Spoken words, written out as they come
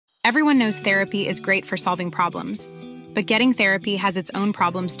Everyone knows therapy is great for solving problems, but getting therapy has its own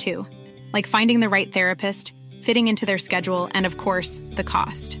problems too, like finding the right therapist, fitting into their schedule, and of course, the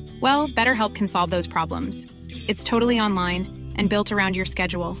cost. Well, BetterHelp can solve those problems. It's totally online and built around your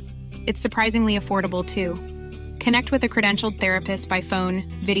schedule. It's surprisingly affordable too. Connect with a credentialed therapist by phone,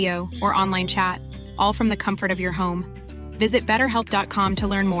 video, or online chat, all from the comfort of your home. Visit BetterHelp.com to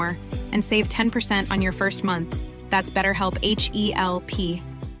learn more and save 10% on your first month. That's BetterHelp, H-E-L-P.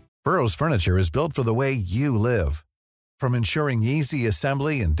 Burrow's furniture is built for the way you live. From ensuring easy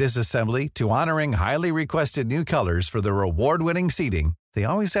assembly and disassembly to honoring highly requested new colors for their award-winning seating, they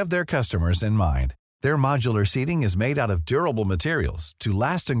always have their customers in mind. Their modular seating is made out of durable materials to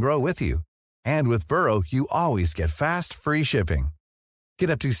last and grow with you. And with Burrow, you always get fast, free shipping.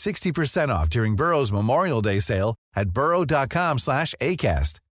 Get up to 60% off during Burrow's Memorial Day sale at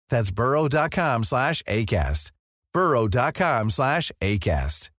burrow.com/ACAST. That's burrow.com/ACAST.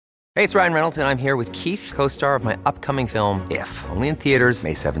 burrow.com/ACAST. Hey, it's Ryan Reynolds, and I'm here with Keith, co-star of my upcoming film, If, only in theaters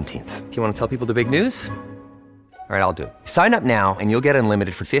May 17th. Do you want to tell people the big news? All right, I'll do it. Sign up now and you'll get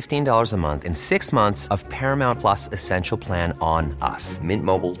unlimited for $15 a month and 6 months of Paramount Plus Essential Plan on us.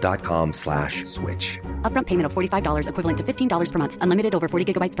 MintMobile.com/switch. Upfront payment of $45 equivalent to $15 per month. Unlimited over 40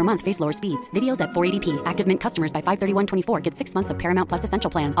 gigabytes per month. Face lower speeds. Videos at 480p. Active Mint customers by 531.24 get 6 months of Paramount Plus Essential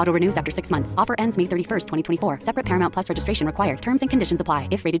Plan. Auto renews after 6 months. Offer ends May 31st, 2024. Separate Paramount Plus registration required. Terms and conditions apply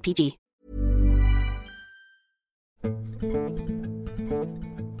if rated PG.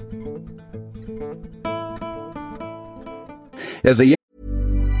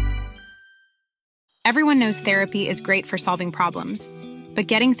 Everyone knows therapy is great for solving problems, but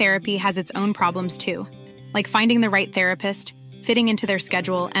getting therapy has its own problems too, like finding the right therapist, fitting into their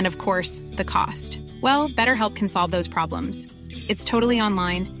schedule, and of course, the cost. Well, BetterHelp can solve those problems. It's totally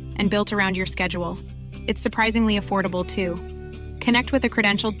online and built around your schedule. It's surprisingly affordable too. Connect with a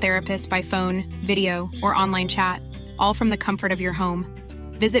credentialed therapist by phone, video, or online chat, all from the comfort of your home.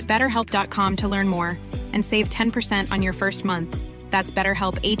 Visit BetterHelp.com to learn more and save 10% on your first month. That's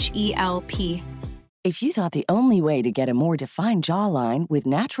BetterHelp, H-E-L-P. If you thought the only way to get a more defined jawline with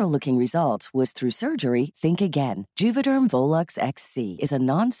natural-looking results was through surgery, think again. Juvederm Volux XC is a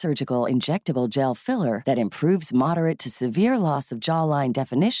non-surgical injectable gel filler that improves moderate to severe loss of jawline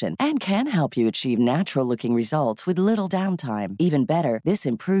definition and can help you achieve natural-looking results with little downtime. Even better, this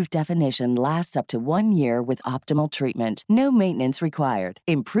improved definition lasts up to 1 year with optimal treatment. No maintenance required.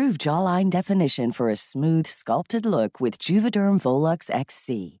 Improve jawline definition for a smooth, sculpted look with Juvederm Volux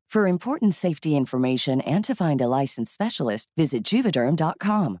XC. For important safety information and to find a licensed specialist, visit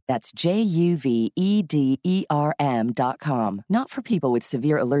Juvederm.com. That's Juvederm.com. Not for people with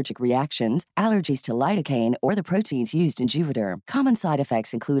severe allergic reactions, allergies to lidocaine, or the proteins used in Juvederm. Common side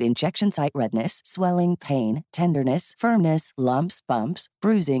effects include injection site redness, swelling, pain, tenderness, firmness, lumps, bumps,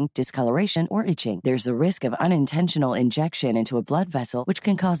 bruising, discoloration, or itching. There's a risk of unintentional injection into a blood vessel, which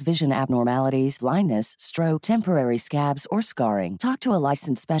can cause vision abnormalities, blindness, stroke, temporary scabs, or scarring. Talk to a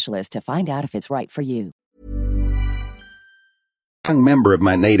licensed specialist to find out if it's right for you. Young member of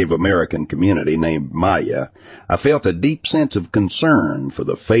my Native American community named Maya, I felt a deep sense of concern for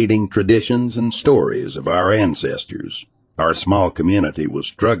the fading traditions and stories of our ancestors. Our small community was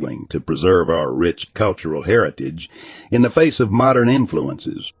struggling to preserve our rich cultural heritage in the face of modern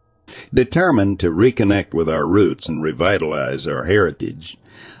influences. Determined to reconnect with our roots and revitalize our heritage,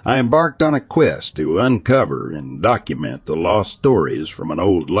 I embarked on a quest to uncover and document the lost stories from an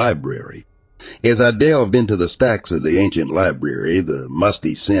old library. As I delved into the stacks of the ancient library, the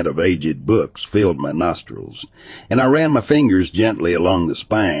musty scent of aged books filled my nostrils, and I ran my fingers gently along the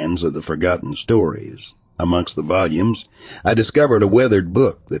spines of the forgotten stories. Amongst the volumes, I discovered a weathered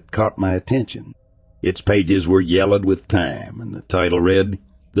book that caught my attention. Its pages were yellowed with time, and the title read,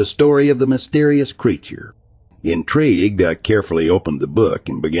 The Story of the Mysterious Creature. Intrigued, I carefully opened the book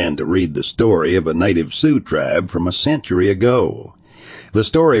and began to read the story of a native Sioux tribe from a century ago. The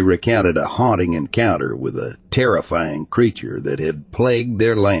story recounted a haunting encounter with a terrifying creature that had plagued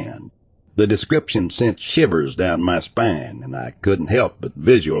their land. The description sent shivers down my spine, and I couldn't help but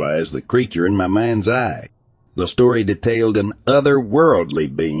visualize the creature in my mind's eye. The story detailed an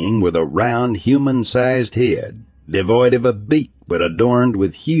otherworldly being with a round, human-sized head, devoid of a beak but adorned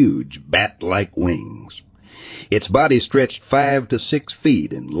with huge, bat-like wings. Its body stretched 5 to 6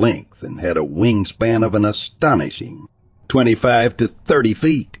 feet in length and had a wingspan of an astonishing 25 to 30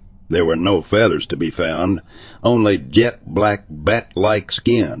 feet. There were no feathers to be found, only jet-black bat-like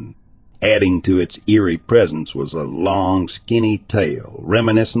skin. Adding to its eerie presence was a long, skinny tail,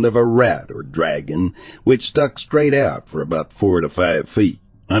 reminiscent of a rat or dragon, which stuck straight out for about 4 to 5 feet.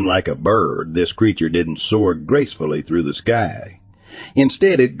 Unlike a bird, this creature didn't soar gracefully through the sky.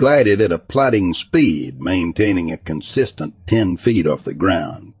 Instead, it glided at a plodding speed, maintaining a consistent 10 feet off the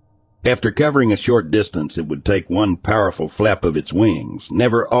ground. After covering a short distance, it would take one powerful flap of its wings,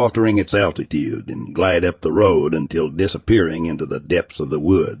 never altering its altitude, and glide up the road until disappearing into the depths of the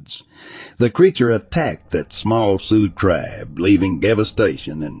woods. The creature attacked that small Sioux tribe, leaving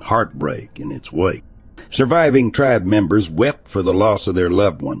devastation and heartbreak in its wake. Surviving tribe members wept for the loss of their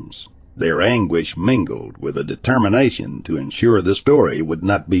loved ones. Their anguish mingled with a determination to ensure the story would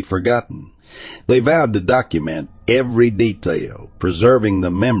not be forgotten. They vowed to document every detail, preserving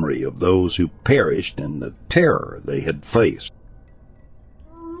the memory of those who perished and the terror they had faced.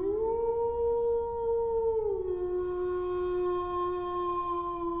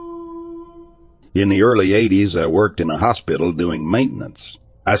 In the early 80s, I worked in a hospital doing maintenance.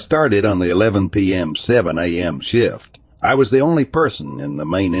 I started on the 11 p.m., 7 a.m. shift. I was the only person in the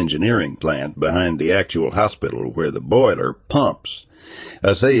main engineering plant behind the actual hospital where the boiler, pumps,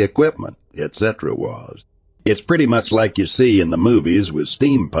 assay equipment, etc. was. It's pretty much like you see in the movies with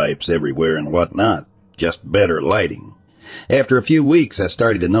steam pipes everywhere and whatnot, just better lighting. After a few weeks, I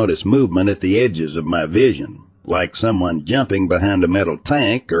started to notice movement at the edges of my vision, like someone jumping behind a metal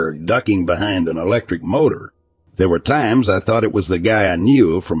tank or ducking behind an electric motor. There were times I thought it was the guy I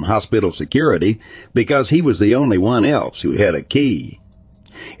knew from hospital security because he was the only one else who had a key.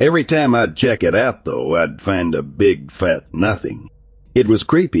 Every time I'd check it out, though, I'd find a big fat nothing. It was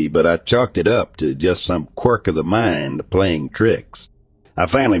creepy, but I chalked it up to just some quirk of the mind playing tricks. I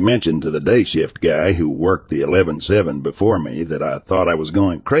finally mentioned to the day shift guy who worked the 11-7 before me that I thought I was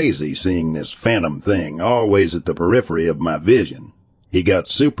going crazy seeing this phantom thing always at the periphery of my vision. He got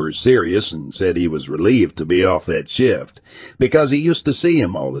super serious and said he was relieved to be off that shift because he used to see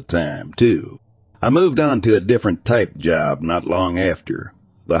him all the time, too. I moved on to a different type job not long after.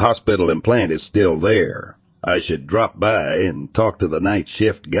 The hospital and plant is still there. I should drop by and talk to the night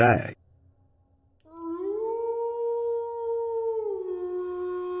shift guy.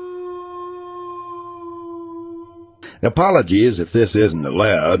 Apologies if this isn't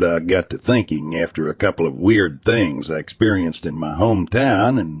allowed. I got to thinking after a couple of weird things I experienced in my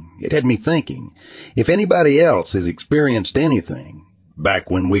hometown, and it had me thinking, if anybody else has experienced anything. Back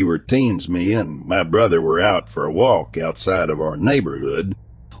when we were teens, me and my brother were out for a walk outside of our neighborhood.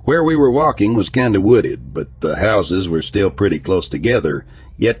 Where we were walking was kind of wooded, but the houses were still pretty close together,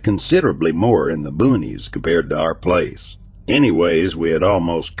 yet considerably more in the boonies compared to our place. Anyways, we had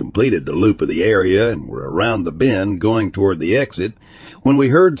almost completed the loop of the area and were around the bend going toward the exit when we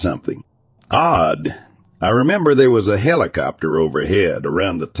heard something odd. I remember there was a helicopter overhead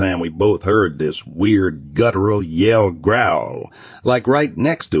around the time we both heard this weird guttural yell growl, like right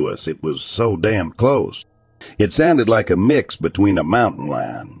next to us. It was so damn close. It sounded like a mix between a mountain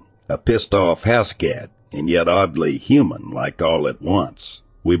lion, a pissed-off house cat, and yet oddly human, like all at once.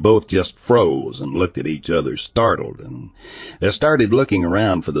 We both just froze and looked at each other startled, and I started looking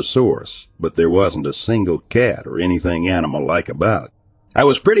around for the source, but there wasn't a single cat or anything animal-like about. I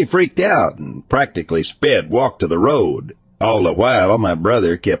was pretty freaked out and practically sped walk to the road. All the while, my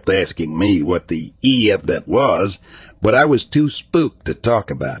brother kept asking me what the of that was, but I was too spooked to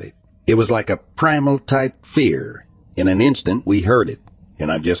talk about it. It was like a primal-type fear. In an instant, we heard it,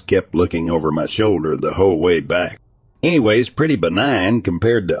 and I just kept looking over my shoulder the whole way back. Anyways, pretty benign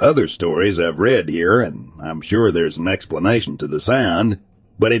compared to other stories I've read here, and I'm sure there's an explanation to the sound,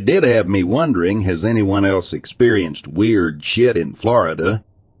 but it did have me wondering, has anyone else experienced weird shit in Florida?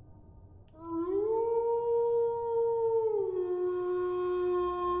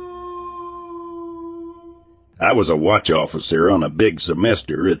 I was a watch officer on a big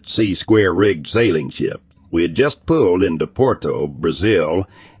semester at C-square rigged sailing ship. We had just pulled into Porto, Brazil,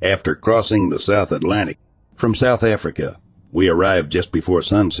 after crossing the South Atlantic. From South Africa. We arrived just before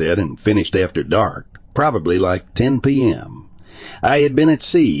sunset and finished after dark, probably like 10 p.m. I had been at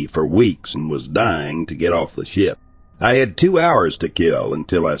sea for weeks and was dying to get off the ship. I had 2 hours to kill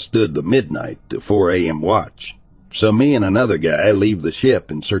until I stood the midnight to 4 a.m. watch. So me and another guy leave the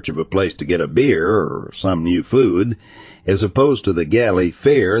ship in search of a place to get a beer or some new food, as opposed to the galley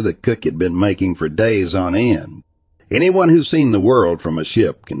fare the cook had been making for days on end. Anyone who's seen the world from a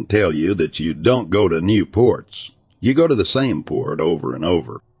ship can tell you that you don't go to new ports. You go to the same port over and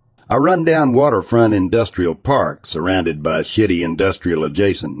over. A rundown waterfront industrial park surrounded by shitty industrial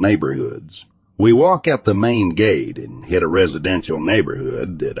adjacent neighborhoods. We walk out the main gate and hit a residential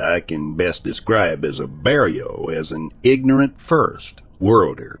neighborhood that I can best describe as a barrio, as an ignorant first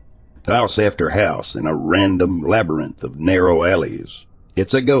worlder. House after house in a random labyrinth of narrow alleys.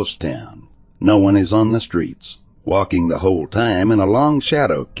 It's a ghost town. No one is on the streets. walking the whole time in a long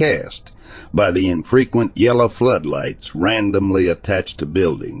shadow cast by the infrequent yellow floodlights randomly attached to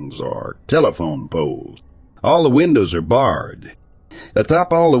buildings or telephone poles. All the windows are barred.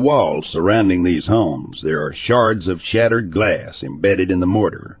 Atop all the walls surrounding these homes, there are shards of shattered glass embedded in the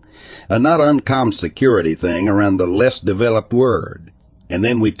mortar, a not uncommon security thing around the less developed world. And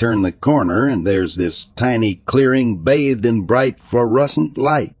then we turn the corner, and there's this tiny clearing bathed in bright fluorescent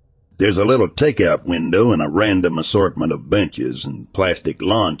light. There's a little takeout window and a random assortment of benches and plastic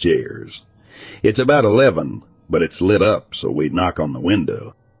lawn chairs. It's about 11, but it's lit up, so we knock on the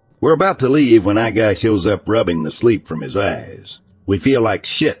window. We're about to leave when that guy shows up rubbing the sleep from his eyes. We feel like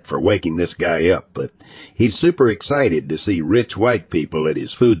shit for waking this guy up, but he's super excited to see rich white people at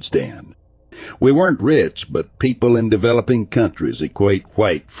his food stand. We weren't rich, but people in developing countries equate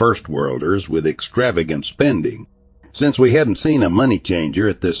white first-worlders with extravagant spending. Since we hadn't seen a money changer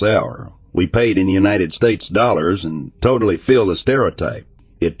at this hour, we paid in United States dollars and totally filled the stereotype.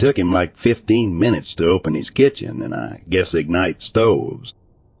 It took him like 15 minutes to open his kitchen and I guess ignite stoves.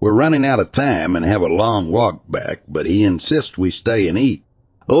 We're running out of time and have a long walk back, but he insists we stay and eat.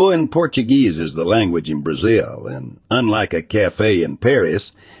 Oh, and Portuguese is the language in Brazil, and unlike a cafe in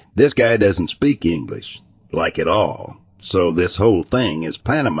Paris, this guy doesn't speak English, like at all. So this whole thing is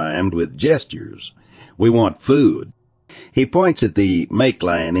pantomimed with gestures. We want food. He points at the make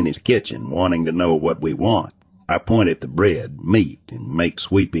line in his kitchen, wanting to know what we want. I point at the bread, meat, and make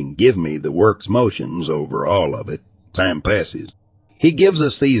sweeping give me the works motions over all of it. Time passes. He gives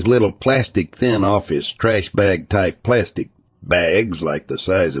us these little plastic thin office trash bag type plastic bags like the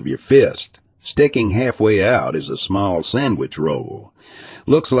size of your fist. Sticking halfway out is a small sandwich roll.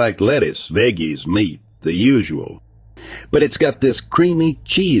 Looks like lettuce, veggies, meat, the usual. But it's got this creamy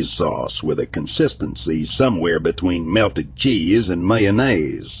cheese sauce with a consistency somewhere between melted cheese and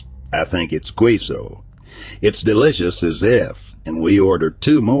mayonnaise. I think it's queso. It's delicious as F, and we order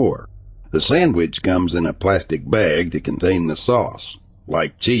 2 more. The sandwich comes in a plastic bag to contain the sauce,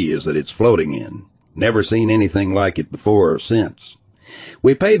 like cheese that it's floating in. Never seen anything like it before or since.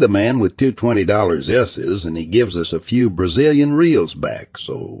 We pay the man with 2 $20 and he gives us a few Brazilian reals back,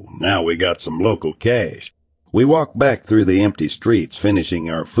 so now we got some local cash. We walk back through the empty streets, finishing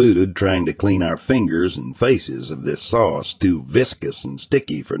our food, trying to clean our fingers and faces of this sauce, too viscous and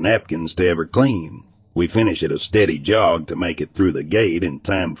sticky for napkins to ever clean. We finish at a steady jog to make it through the gate in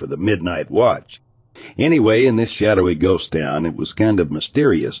time for the midnight watch. Anyway, in this shadowy ghost town, it was kind of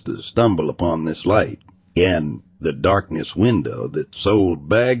mysterious to stumble upon this light, and the darkness window that sold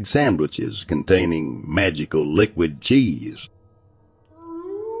bagged sandwiches containing magical liquid cheese.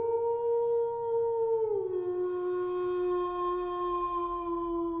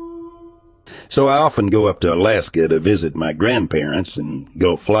 So I often go up to Alaska to visit my grandparents and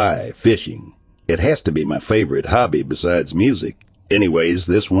go fly fishing. It has to be my favorite hobby besides music. Anyways,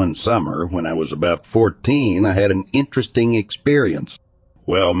 this one summer, when I was about 14, I had an interesting experience.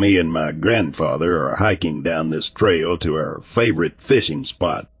 Well, me and my grandfather are hiking down this trail to our favorite fishing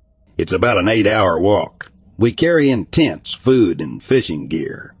spot. It's about an 8-hour walk. We carry in tents, food, and fishing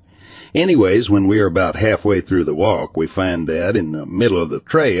gear. Anyways, when we are about halfway through the walk, we find that in the middle of the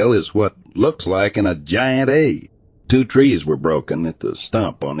trail is what looks like a giant A. 2 trees were broken at the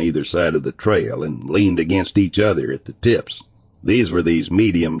stump on either side of the trail and leaned against each other at the tips. These were these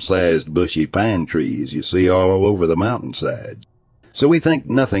medium-sized bushy pine trees you see all over the mountainside. So we think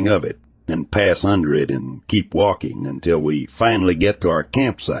nothing of it and pass under it and keep walking until we finally get to our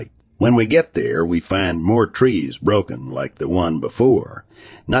campsite. When we get there, we find more trees broken like the one before.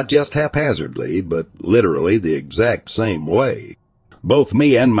 Not just haphazardly, but literally the exact same way. Both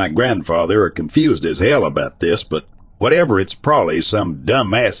me and my grandfather are confused as hell about this, but whatever, it's probably some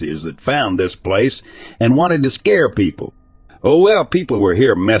dumbasses that found this place and wanted to scare people. Oh well, people were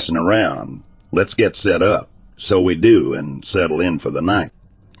here messing around. Let's get set up. So we do and settle in for the night.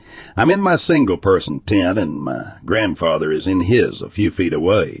 I'm in my single-person tent and my grandfather is in his a few feet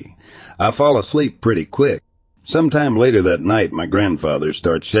away. I fall asleep pretty quick. Sometime later that night, my grandfather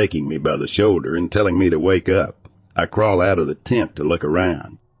starts shaking me by the shoulder and telling me to wake up. I crawl out of the tent to look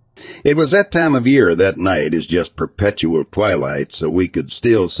around. It was that time of year that night is just perpetual twilight, so we could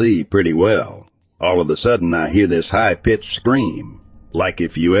still see pretty well. All of a sudden, I hear this high-pitched scream. Like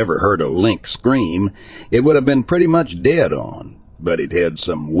if you ever heard a lynx scream, it would have been pretty much dead on, but it had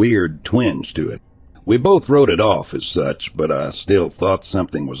some weird twinge to it. We both wrote it off as such, but I still thought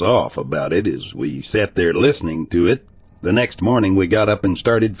something was off about it as we sat there listening to it. The next morning we got up and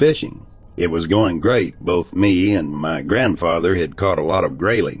started fishing. It was going great. Both me and my grandfather had caught a lot of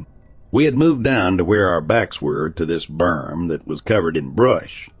grayling. We had moved down to where our backs were to this berm that was covered in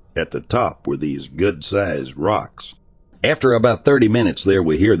brush. At the top were these good-sized rocks. After about 30 minutes there,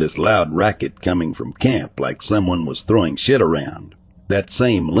 we hear this loud racket coming from camp, like someone was throwing shit around. That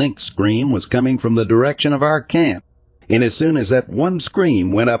same lynx scream was coming from the direction of our camp. And as soon as that one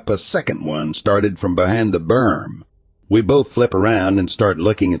scream went up, a second one started from behind the berm. We both flip around and start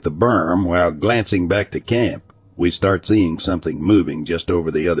looking at the berm while glancing back to camp. We start seeing something moving just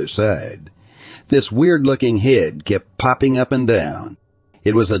over the other side. This weird-looking head kept popping up and down.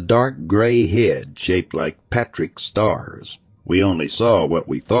 It was a dark gray head shaped like Patrick's stars. We only saw what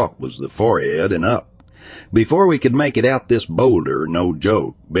we thought was the forehead and up. Before we could make it out, this boulder, no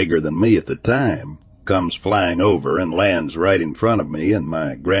joke, bigger than me at the time, comes flying over and lands right in front of me and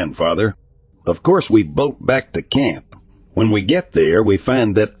my grandfather. Of course, we bolt back to camp. When we get there, we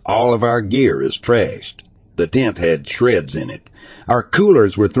find that all of our gear is trashed. The tent had shreds in it. Our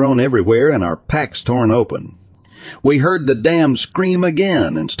coolers were thrown everywhere and our packs torn open. We heard the dam scream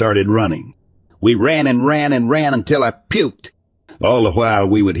again and started running. We ran and ran and ran until I puked. All the while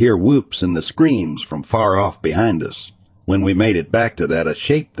we would hear whoops and the screams from far off behind us. When we made it back to that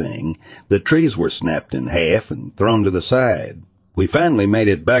a-shape thing, the trees were snapped in half and thrown to the side. We finally made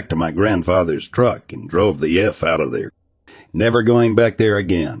it back to my grandfather's truck and drove the F out of there. Never going back there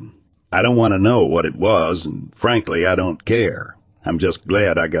again. I don't want to know what it was, and frankly, I don't care. I'm just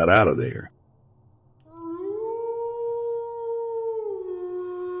glad I got out of there.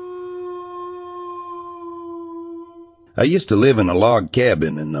 I used to live in a log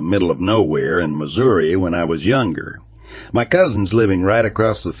cabin in the middle of nowhere in Missouri when I was younger. My cousins living right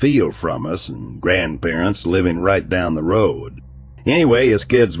across the field from us, and grandparents living right down the road. Anyway, as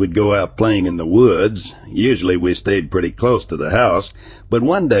kids we'd go out playing in the woods. Usually we stayed pretty close to the house, but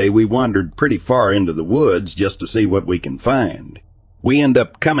one day we wandered pretty far into the woods just to see what we can find. We end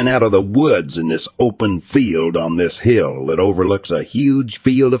up coming out of the woods in this open field on this hill that overlooks a huge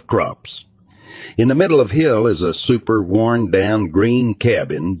field of crops. In the middle of hill is a super worn-down green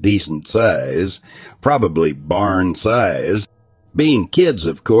cabin, decent size, probably barn size. Being kids,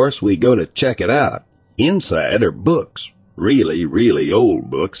 of course, we go to check it out. Inside are books. Really, really old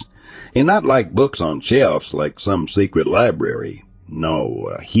books, and not like books on shelves like some secret library. No,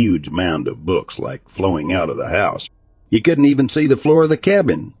 a huge mound of books like flowing out of the house. You couldn't even see the floor of the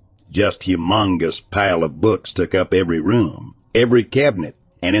cabin. Just humongous pile of books took up every room, every cabinet,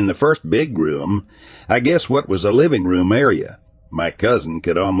 and in the first big room, I guess what was a living room area, my cousin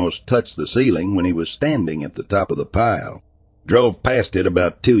could almost touch the ceiling when he was standing at the top of the pile. Drove past it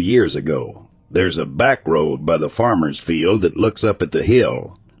about 2 years ago. There's a back road by the farmer's field that looks up at the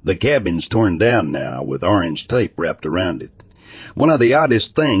hill. The cabin's torn down now with orange tape wrapped around it. One of the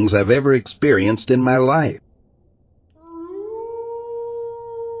oddest things I've ever experienced in my life.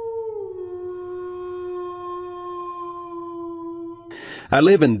 I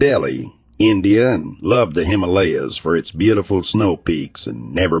live in Delhi, India, and love the Himalayas for its beautiful snow peaks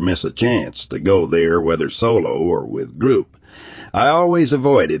and never miss a chance to go there whether solo or with group. I always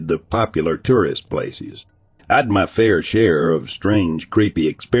avoided the popular tourist places. I'd my fair share of strange, creepy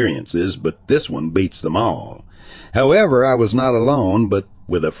experiences, but this one beats them all. However, I was not alone, but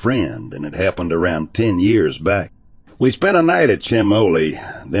with a friend, and it happened around 10 years back. We spent a night at Chamoli,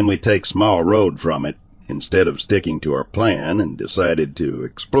 then we take small road from it, instead of sticking to our plan, and decided to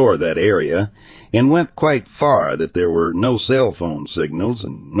explore that area, and went quite far that there were no cell phone signals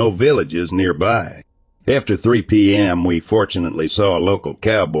and no villages nearby. After 3 p.m., we fortunately saw a local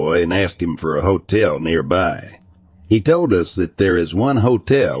cowboy and asked him for a hotel nearby. He told us that there is one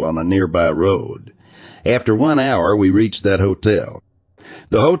hotel on a nearby road. After 1 hour, we reached that hotel.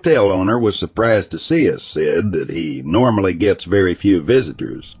 The hotel owner was surprised to see us, said that he normally gets very few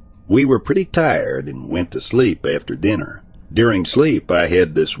visitors. We were pretty tired and went to sleep after dinner. During sleep, I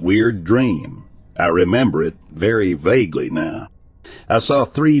had this weird dream. I remember it very vaguely now. I saw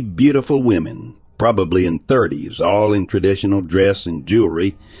 3 beautiful women, probably in 30s, all in traditional dress and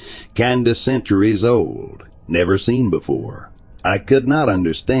jewelry, kinda centuries old, never seen before. I could not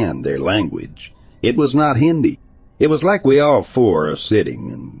understand their language. It was not Hindi. It was like we all 4 are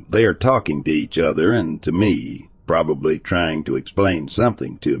sitting, and they are talking to each other and to me, probably trying to explain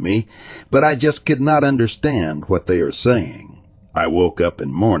something to me, but I just could not understand what they are saying. I woke up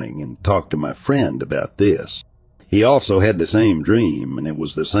in morning and talked to my friend about this. He also had the same dream, and it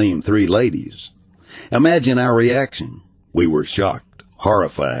was the same 3 ladies. Imagine our reaction. We were shocked,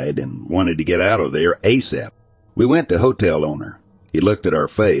 horrified, and wanted to get out of there ASAP. We went to hotel owner. He looked at our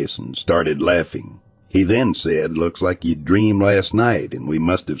face and started laughing. He then said, "Looks like you dreamed last night, and we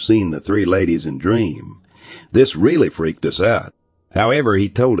must have seen the 3 ladies in dream." This really freaked us out. However, he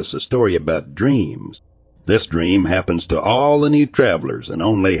told us a story about dreams. This dream happens to all the new travelers and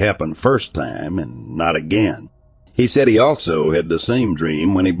only happened first time and not again. He said he also had the same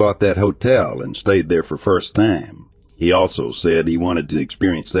dream when he bought that hotel and stayed there for first time. He also said he wanted to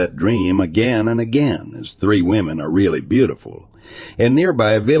experience that dream again and again, as 3 women are really beautiful. And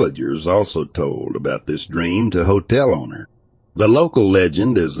nearby villagers also told about this dream to hotel owner. The local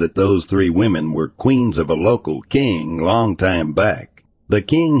legend is that those 3 women were queens of a local king long time back. The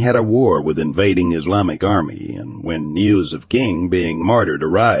king had a war with invading Islamic army, and when news of king being martyred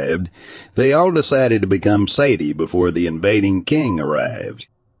arrived, they all decided to become Sati before the invading king arrived.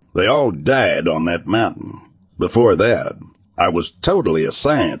 They all died on that mountain. Before that, I was totally a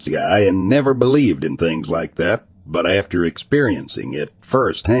science guy and never believed in things like that, but after experiencing it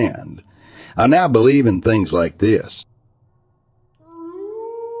firsthand, I now believe in things like this.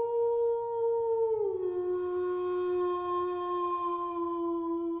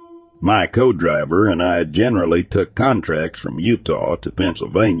 My co-driver and I generally took contracts from Utah to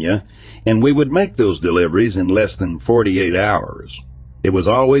Pennsylvania, and we would make those deliveries in less than 48 hours. It was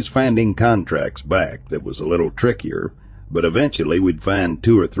always finding contracts back that was a little trickier, but eventually we'd find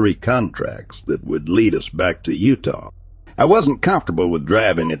 2 or 3 contracts that would lead us back to Utah. I wasn't comfortable with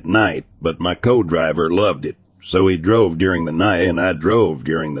driving at night, but my co-driver loved it, so he drove during the night and I drove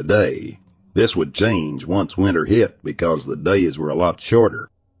during the day. This would change once winter hit because the days were a lot shorter.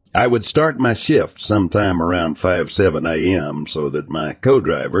 I would start my shift sometime around 5-7 a.m. so that my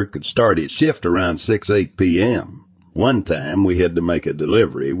co-driver could start his shift around 6-8 p.m. One time we had to make a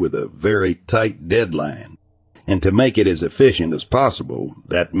delivery with a very tight deadline. And to make it as efficient as possible,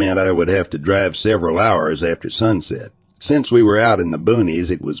 that meant I would have to drive several hours after sunset. Since we were out in the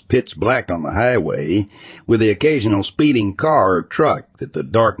boonies, it was pitch black on the highway, with the occasional speeding car or truck that the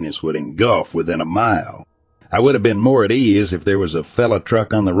darkness would engulf within a mile. I would have been more at ease if there was a fella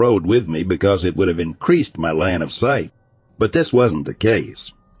truck on the road with me because it would have increased my line of sight. But this wasn't the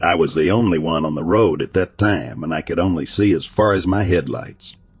case. I was the only one on the road at that time, and I could only see as far as my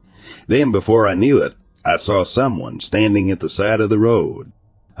headlights. Then, before I knew it, I saw someone standing at the side of the road.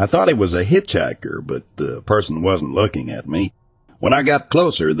 I thought it was a hitchhiker, but the person wasn't looking at me. When I got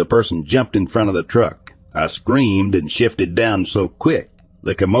closer, the person jumped in front of the truck. I screamed and shifted down so quick.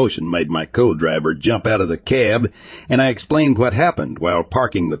 The commotion made my co-driver jump out of the cab, and I explained what happened while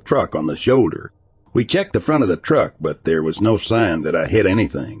parking the truck on the shoulder. We checked the front of the truck, but there was no sign that I hit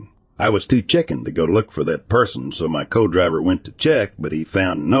anything. I was too chicken to go look for that person, so my co-driver went to check, but he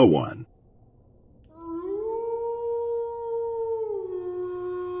found no one.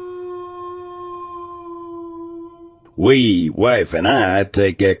 We, wife and I,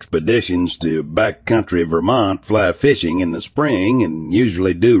 take expeditions to backcountry Vermont, fly fishing in the spring, and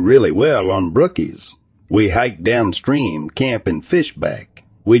usually do really well on brookies. We hike downstream, camp and fish back.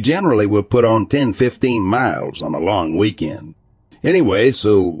 We generally will put on 10-15 miles on a long weekend. Anyway,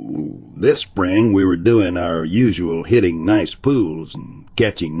 so this spring we were doing our usual hitting nice pools and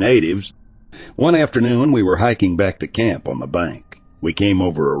catching natives. One afternoon we were hiking back to camp on the bank. We came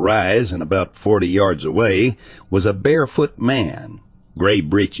over a rise, and about 40 yards away was a barefoot man, gray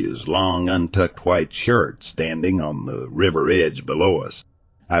breeches, long untucked white shirt, standing on the river edge below us.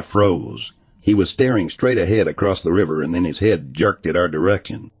 I froze. He was staring straight ahead across the river, and then his head jerked at our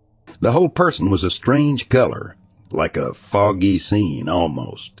direction. The whole person was a strange color, like a foggy scene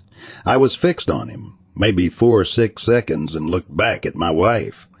almost. I was fixed on him, maybe 4 or 6 seconds, and looked back at my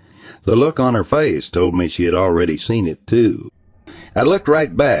wife. The look on her face told me she had already seen it too. I looked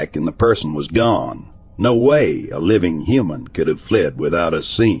right back, and the person was gone. No way a living human could have fled without us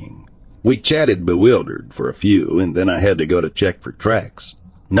seeing. We chatted bewildered for a few, and then I had to go to check for tracks.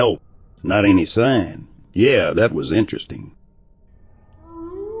 Nope, not any sign. Yeah, that was interesting.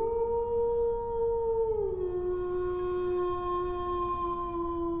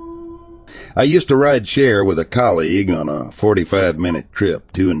 I used to ride share with a colleague on a 45-minute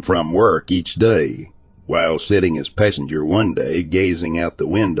trip to and from work each day. While sitting as passenger one day, gazing out the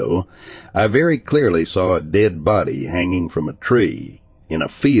window, I very clearly saw a dead body hanging from a tree in a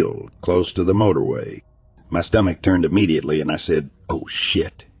field close to the motorway. My stomach turned immediately, and I said, "Oh,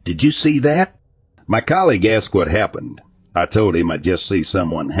 shit, did you see that?" My colleague asked what happened. I told him I'd just see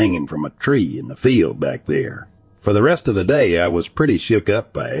someone hanging from a tree in the field back there. For the rest of the day, I was pretty shook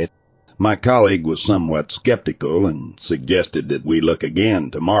up by it. My colleague was somewhat skeptical and suggested that we look again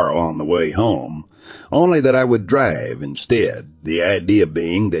tomorrow on the way home, only that I would drive instead, the idea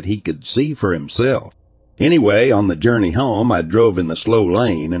being that he could see for himself. Anyway, on the journey home, I drove in the slow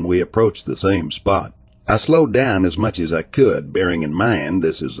lane and we approached the same spot. I slowed down as much as I could, bearing in mind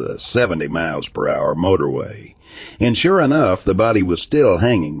this is a 70 miles per hour motorway. And sure enough, the body was still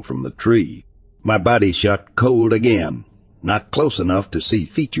hanging from the tree. My body shot cold again. Not close enough to see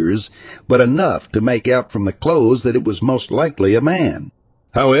features, but enough to make out from the clothes that it was most likely a man.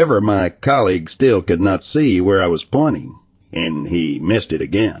 However, my colleague still could not see where I was pointing, and he missed it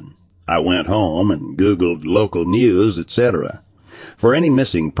again. I went home and Googled local news, etc., for any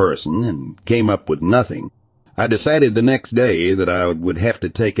missing person, and came up with nothing. I decided the next day that I would have to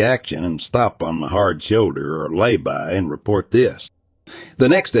take action and stop on the hard shoulder or lay-by and report this. The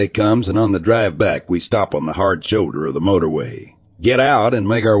next day comes, and on the drive back, we stop on the hard shoulder of the motorway, get out, and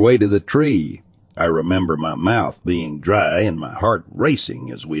make our way to the tree. I remember my mouth being dry and my heart racing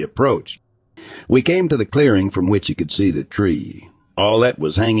as we approached. We came to the clearing from which you could see the tree. All that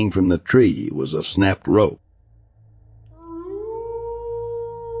was hanging from the tree was a snapped rope.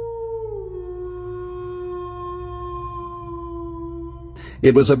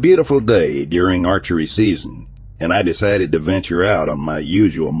 It was a beautiful day during archery season, and I decided to venture out on my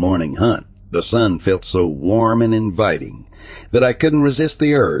usual morning hunt. The sun felt so warm and inviting that I couldn't resist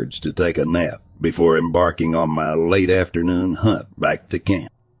the urge to take a nap before embarking on my late afternoon hunt back to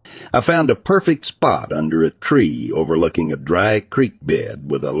camp. I found a perfect spot under a tree overlooking a dry creek bed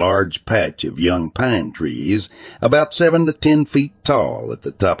with a large patch of young pine trees about 7 to 10 feet tall at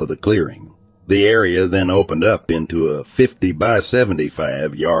the top of the clearing. The area then opened up into a 50 by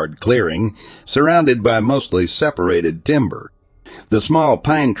 75 yard clearing surrounded by mostly separated timber. The small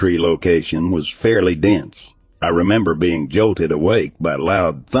pine tree location was fairly dense. I remember being jolted awake by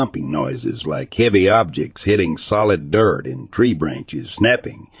loud thumping noises like heavy objects hitting solid dirt and tree branches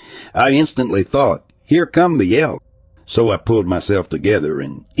snapping. I instantly thought, "Here come the elk." So I pulled myself together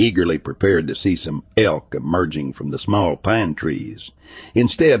and eagerly prepared to see some elk emerging from the small pine trees.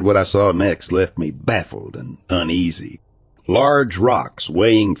 Instead, what I saw next left me baffled and uneasy. Large rocks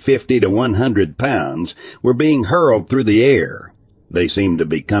weighing 50 to 100 pounds were being hurled through the air. They seemed to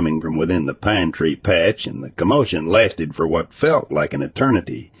be coming from within the pine tree patch, and the commotion lasted for what felt like an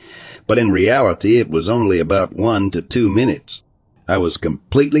eternity. But in reality, it was only about 1 to 2 minutes. I was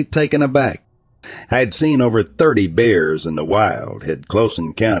completely taken aback. I had seen over 30 bears in the wild, had close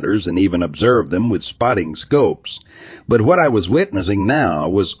encounters, and even observed them with spotting scopes. But what I was witnessing now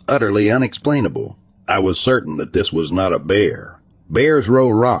was utterly unexplainable. I was certain that this was not a bear. Bears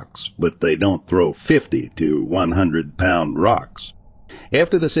roll rocks, but they don't throw 50 to 100-pound rocks.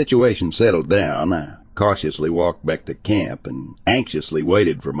 After the situation settled down, I cautiously walked back to camp and anxiously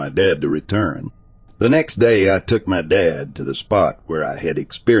waited for my dad to return. The next day I took my dad to the spot where I had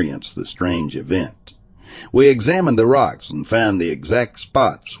experienced the strange event. We examined the rocks and found the exact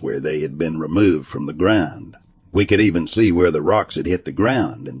spots where they had been removed from the ground. We could even see where the rocks had hit the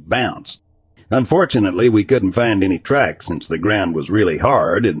ground and bounced. Unfortunately, we couldn't find any tracks since the ground was really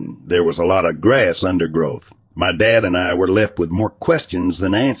hard and there was a lot of grass undergrowth. My dad and I were left with more questions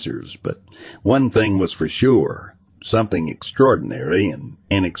than answers, but one thing was for sure. Something extraordinary and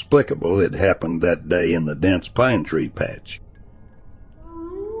inexplicable had happened that day in the dense pine tree patch.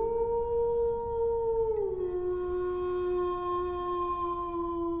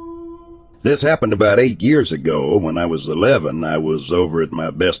 This happened about 8 years ago. When I was 11, I was over at my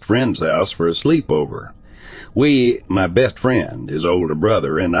best friend's house for a sleepover. We, my best friend, his older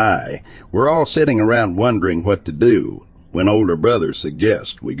brother, and I, were all sitting around wondering what to do, when older brother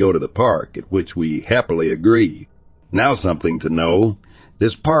suggests we go to the park, at which we happily agree. Now something to know,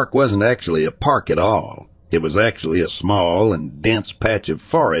 this park wasn't actually a park at all. It was actually a small and dense patch of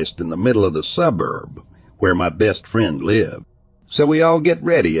forest in the middle of the suburb, where my best friend lived. So we all get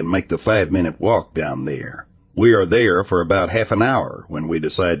ready and make the 5-minute walk down there. We are there for about half an hour when we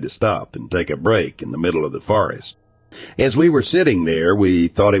decide to stop and take a break in the middle of the forest. As we were sitting there, we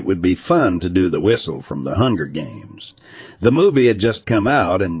thought it would be fun to do the whistle from the Hunger Games. The movie had just come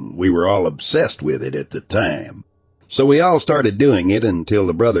out and we were all obsessed with it at the time. So we all started doing it until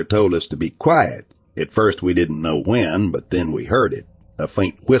the brother told us to be quiet. At first we didn't know when, but then we heard it, a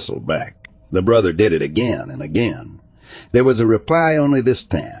faint whistle back. The brother did it again and again. There was a reply only this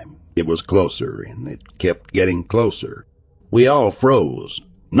time. It was closer, and it kept getting closer. We all froze,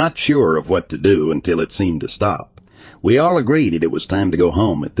 not sure of what to do until it seemed to stop. We all agreed that it was time to go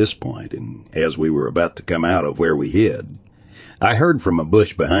home at this point, and as we were about to come out of where we hid, I heard from a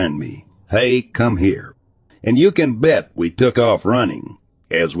bush behind me, "Hey, come here." And you can bet we took off running.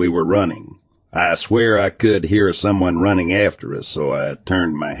 As we were running, I swear I could hear someone running after us, so I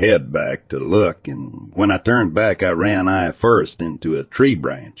turned my head back to look, and when I turned back, I ran eye first into a tree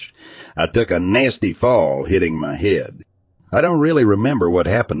branch. I took a nasty fall, hitting my head. I don't really remember what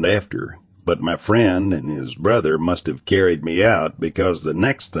happened after, but my friend and his brother must have carried me out, because the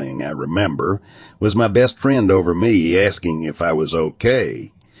next thing I remember was my best friend over me asking if I was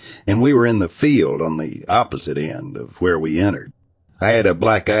okay. and we were in the field on the opposite end of where we entered. I had a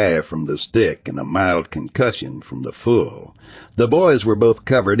black eye from the stick and a mild concussion from the full. The boys were both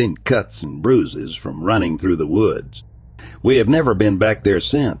covered in cuts and bruises from running through the woods. We have never been back there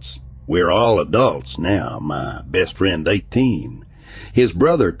since. We're all adults now, my best friend 18, his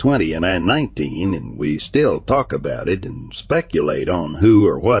brother 20 and I 19, and we still talk about it and speculate on who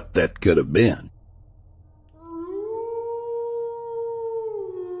or what that could have been.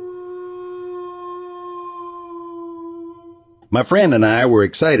 My friend and I were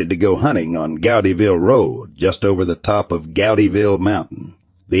excited to go hunting on Gowdyville Road, just over the top of Gowdyville Mountain.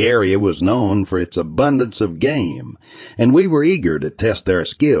 The area was known for its abundance of game, and we were eager to test our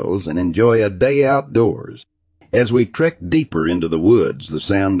skills and enjoy a day outdoors. As we trekked deeper into the woods, the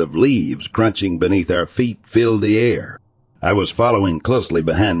sound of leaves crunching beneath our feet filled the air. I was following closely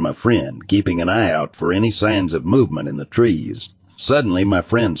behind my friend, keeping an eye out for any signs of movement in the trees. Suddenly, my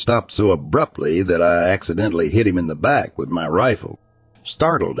friend stopped so abruptly that I accidentally hit him in the back with my rifle.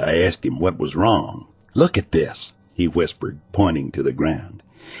 Startled, I asked him what was wrong. "Look at this," he whispered, pointing to the ground.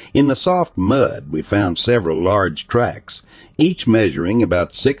 In the soft mud, we found several large tracks, each measuring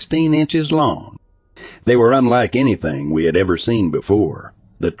about 16 inches long. They were unlike anything we had ever seen before.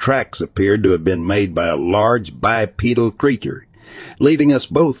 The tracks appeared to have been made by a large bipedal creature, leaving us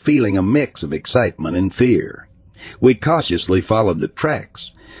both feeling a mix of excitement and fear. We cautiously followed the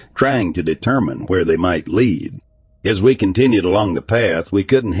tracks, trying to determine where they might lead. As we continued along the path, we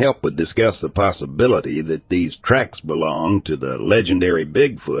couldn't help but discuss the possibility that these tracks belonged to the legendary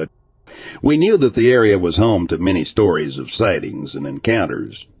Bigfoot. We knew that the area was home to many stories of sightings and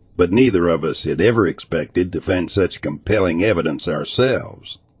encounters, but neither of us had ever expected to find such compelling evidence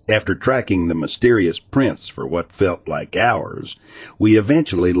ourselves. After tracking the mysterious prints for what felt like hours, we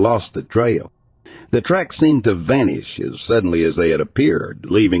eventually lost the trail. The tracks seemed to vanish as suddenly as they had appeared,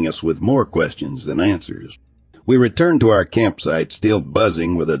 leaving us with more questions than answers. We returned to our campsite still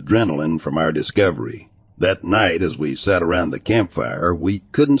buzzing with adrenaline from our discovery. That night, as we sat around the campfire, we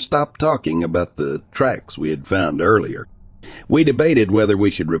couldn't stop talking about the tracks we had found earlier. We debated whether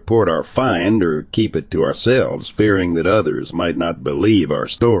we should report our find or keep it to ourselves, fearing that others might not believe our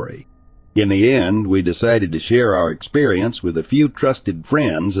story. In the end, we decided to share our experience with a few trusted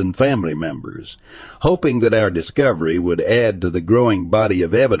friends and family members, hoping that our discovery would add to the growing body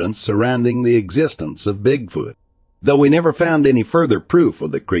of evidence surrounding the existence of Bigfoot. Though we never found any further proof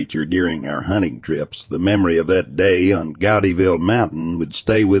of the creature during our hunting trips, the memory of that day on Gowdyville Mountain would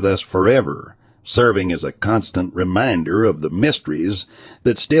stay with us forever, serving as a constant reminder of the mysteries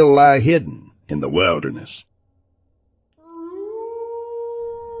that still lie hidden in the wilderness.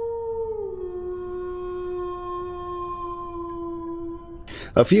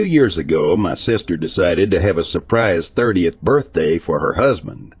 A few years ago, my sister decided to have a surprise 30th birthday for her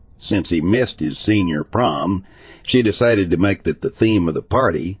husband. Since he missed his senior prom, she decided to make that the theme of the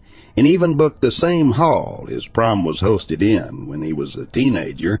party, and even booked the same hall his prom was hosted in when he was a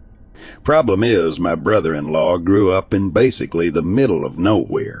teenager. Problem is, my brother-in-law grew up in basically the middle of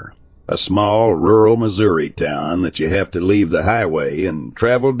nowhere, a small rural Missouri town that you have to leave the highway and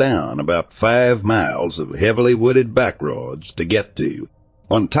travel down about 5 miles of heavily wooded backroads to get to.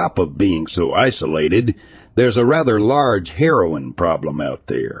 On top of being so isolated, there's a rather large heroin problem out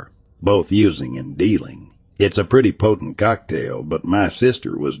there, both using and dealing. It's a pretty potent cocktail, but my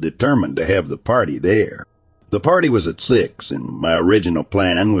sister was determined to have the party there. The party was at 6, and my original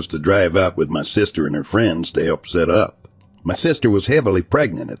plan was to drive out with my sister and her friends to help set up. My sister was heavily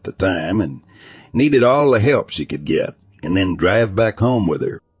pregnant at the time and needed all the help she could get, and then drive back home with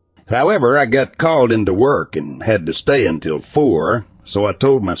her. However, I got called into work and had to stay until 4, so I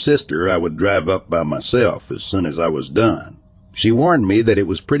told my sister I would drive up by myself as soon as I was done. She warned me that it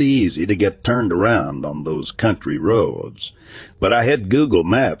was pretty easy to get turned around on those country roads, but I had Google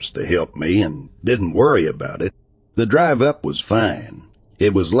Maps to help me and didn't worry about it. The drive up was fine.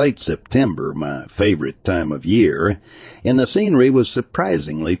 It was late September, my favorite time of year, and the scenery was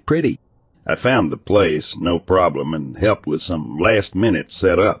surprisingly pretty. I found the place, no problem, and helped with some last-minute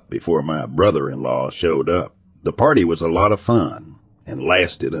setup before my brother-in-law showed up. The party was a lot of fun and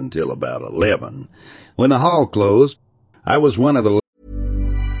lasted until about 11. When the hall closed, I was one of the...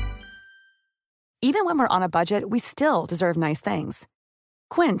 Even when we're on a budget, we still deserve nice things.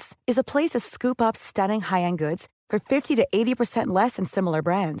 Quince is a place to scoop up stunning high-end goods for 50 to 80% less than similar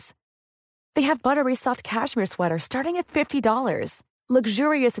brands. They have buttery soft cashmere sweaters starting at $50,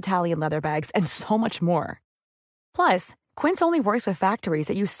 luxurious Italian leather bags, and so much more. Plus, Quince only works with factories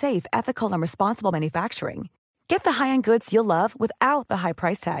that use safe, ethical, and responsible manufacturing. Get the high-end goods you'll love without the high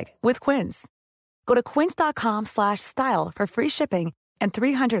price tag with Quince. Go to quince.com/style for free shipping and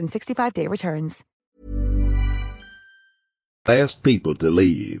 365-day returns. Last people to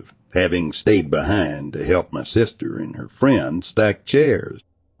leave, having stayed behind to help my sister and her friend stack chairs.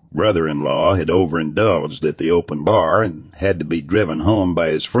 Brother-in-law had overindulged at the open bar and had to be driven home by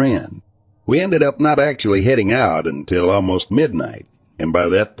his friend. We ended up not actually heading out until almost midnight, and by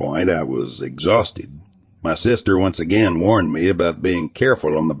that point I was exhausted. My sister once again warned me about being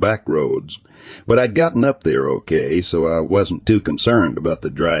careful on the back roads, but I'd gotten up there okay, so I wasn't too concerned about the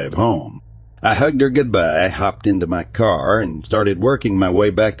drive home. I hugged her goodbye, hopped into my car, and started working my way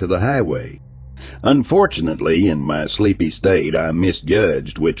back to the highway. Unfortunately, in my sleepy state, I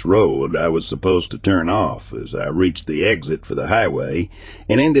misjudged which road I was supposed to turn off as I reached the exit for the highway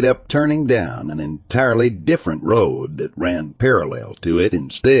and ended up turning down an entirely different road that ran parallel to it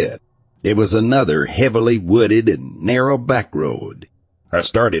instead. It was another heavily wooded and narrow back road. I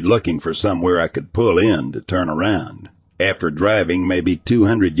started looking for somewhere I could pull in to turn around. After driving maybe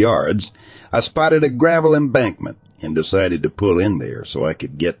 200 yards, I spotted a gravel embankment and decided to pull in there so I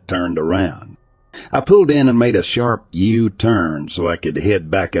could get turned around. I pulled in and made a sharp U-turn so I could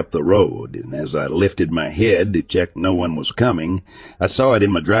head back up the road, and as I lifted my head to check no one was coming, I saw it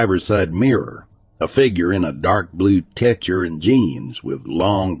in my driver's side mirror, a figure in a dark blue Tetcher and jeans with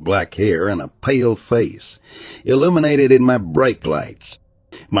long black hair and a pale face, illuminated in my brake lights.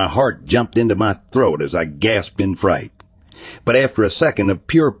 My heart jumped into my throat as I gasped in fright. But after a second of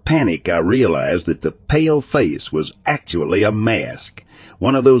pure panic, I realized that the pale face was actually a mask,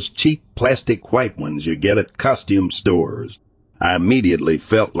 one of those cheap plastic white ones you get at costume stores. I immediately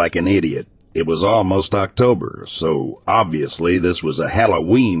felt like an idiot. It was almost October, so obviously this was a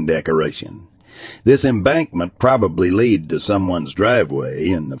Halloween decoration. This embankment probably led to someone's driveway,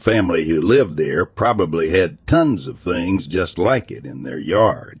 and the family who lived there probably had tons of things just like it in their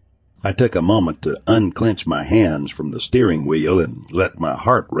yard. I took a moment to unclench my hands from the steering wheel and let my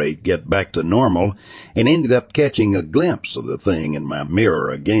heart rate get back to normal, and ended up catching a glimpse of the thing in my mirror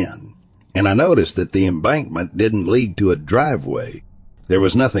again. And I noticed that the embankment didn't lead to a driveway. There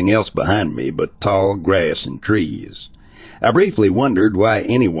was nothing else behind me but tall grass and trees. I briefly wondered why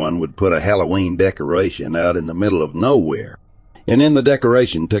anyone would put a Halloween decoration out in the middle of nowhere. And then the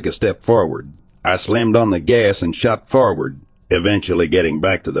decoration took a step forward. I slammed on the gas and shot forward, eventually getting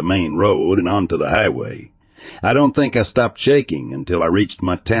back to the main road and onto the highway. I don't think I stopped shaking until I reached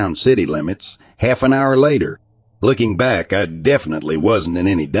my town city limits half an hour later. Looking back, I definitely wasn't in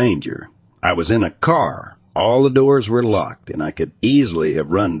any danger. I was in a car. All the doors were locked, and I could easily have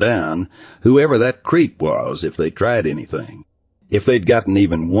run down whoever that creep was if they tried anything. If they'd gotten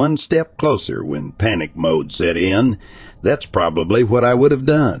even one step closer when panic mode set in, that's probably what I would have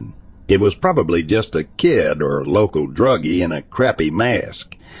done. It was probably just a kid or local druggie in a crappy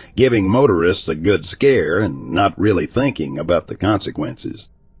mask, giving motorists a good scare and not really thinking about the consequences.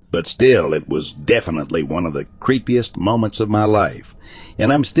 But still, it was definitely one of the creepiest moments of my life,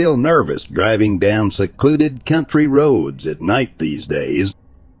 and I'm still nervous driving down secluded country roads at night these days.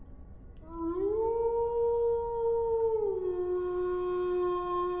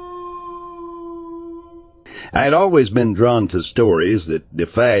 I had always been drawn to stories that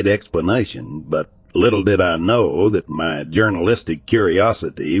defied explanation, but little did I know that my journalistic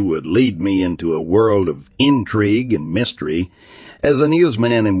curiosity would lead me into a world of intrigue and mystery. As a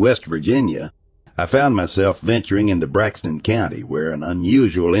newsman in West Virginia, I found myself venturing into Braxton County, where an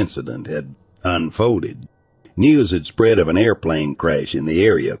unusual incident had unfolded. News had spread of an airplane crash in the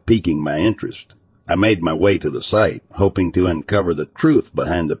area, piquing my interest. I made my way to the site, hoping to uncover the truth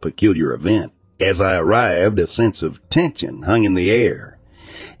behind the peculiar event. As I arrived, a sense of tension hung in the air,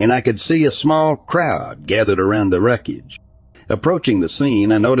 and I could see a small crowd gathered around the wreckage. Approaching the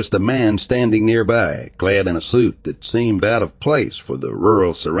scene, I noticed a man standing nearby, clad in a suit that seemed out of place for the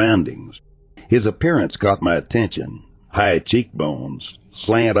rural surroundings. His appearance caught my attention: high cheekbones,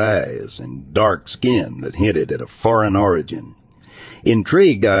 slant eyes, and dark skin that hinted at a foreign origin.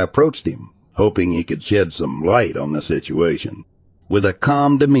 Intrigued, I approached him, hoping he could shed some light on the situation. With a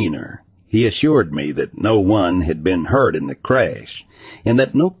calm demeanor, he assured me that no one had been hurt in the crash, and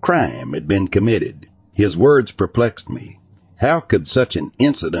that no crime had been committed. His words perplexed me. How could such an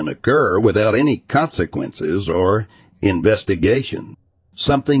incident occur without any consequences or investigation?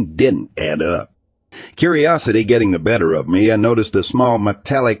 Something didn't add up. Curiosity getting the better of me, I noticed a small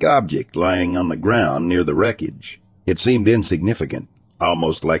metallic object lying on the ground near the wreckage. It seemed insignificant,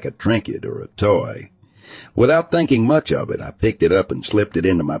 almost like a trinket or a toy. Without thinking much of it, I picked it up and slipped it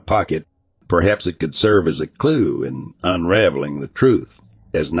into my pocket. Perhaps it could serve as a clue in unraveling the truth.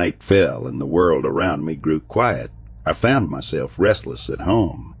 As night fell and the world around me grew quiet, I found myself restless at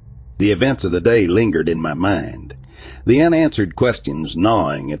home. The events of the day lingered in my mind. the unanswered questions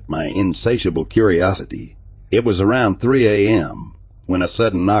gnawing at my insatiable curiosity. It was around 3 a.m. when a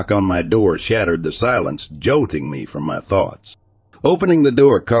sudden knock on my door shattered the silence, jolting me from my thoughts. Opening the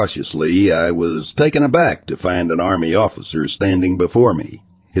door cautiously, I was taken aback to find an Army officer standing before me.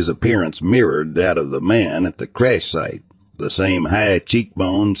 His appearance mirrored that of the man at the crash site, the same high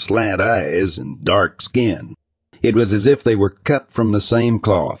cheekbones, slant eyes, and dark skin. It was as if they were cut from the same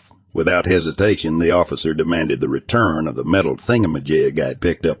cloth. Without hesitation, the officer demanded the return of the metal thingamajig I'd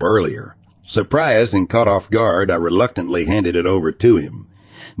picked up earlier. Surprised and caught off guard, I reluctantly handed it over to him,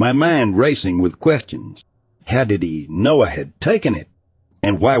 my mind racing with questions. How did he know I had taken it?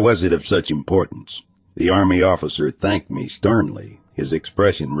 And why was it of such importance? The Army officer thanked me sternly, his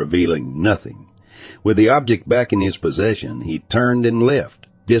expression revealing nothing. With the object back in his possession, he turned and left,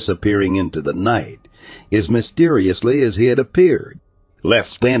 disappearing into the night, as mysteriously as he had appeared. Left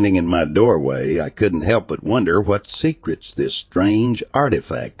standing in my doorway, I couldn't help but wonder what secrets this strange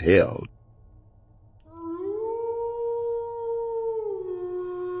artifact held.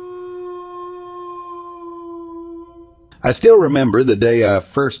 I still remember the day I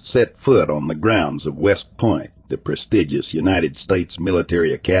first set foot on the grounds of West Point, the prestigious United States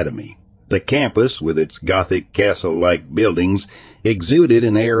Military Academy. The campus, with its Gothic castle-like buildings, exuded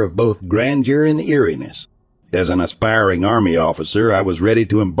an air of both grandeur and eeriness. As an aspiring Army officer, I was ready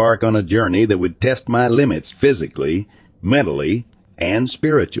to embark on a journey that would test my limits physically, mentally, and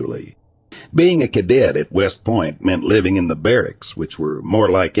spiritually. Being a cadet at West Point meant living in the barracks, which were more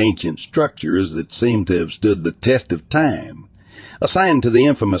like ancient structures that seemed to have stood the test of time. Assigned to the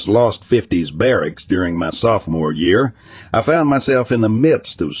infamous Lost 50s barracks during my sophomore year, I found myself in the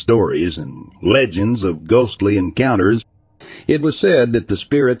midst of stories and legends of ghostly encounters. It was said that the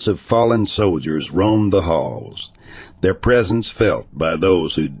spirits of fallen soldiers roamed the halls, their presence felt by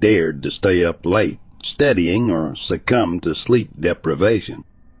those who dared to stay up late, studying or succumb to sleep deprivation.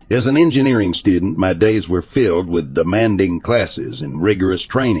 As an engineering student, my days were filled with demanding classes and rigorous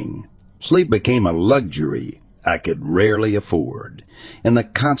training. Sleep became a luxury I could rarely afford, and the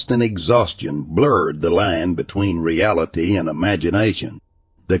constant exhaustion blurred the line between reality and imagination.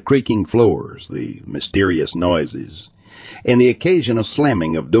 The creaking floors, the mysterious noises, and the occasional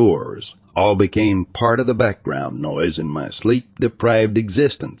slamming of doors all became part of the background noise in my sleep-deprived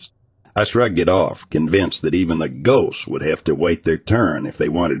existence. I shrugged it off, convinced that even the ghosts would have to wait their turn if they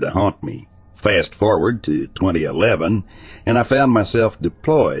wanted to haunt me. Fast forward to 2011, and I found myself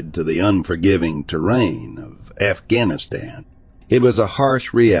deployed to the unforgiving terrain of Afghanistan. It was a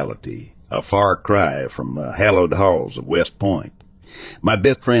harsh reality, a far cry from the hallowed halls of West Point. My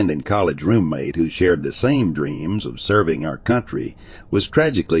best friend and college roommate, who shared the same dreams of serving our country, was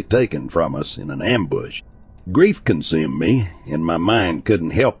tragically taken from us in an ambush. Grief consumed me, and my mind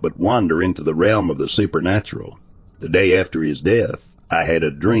couldn't help but wander into the realm of the supernatural. The day after his death, I had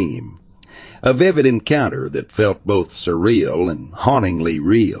a dream, a vivid encounter that felt both surreal and hauntingly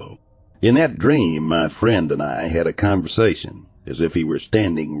real. In that dream, my friend and I had a conversation, as if he were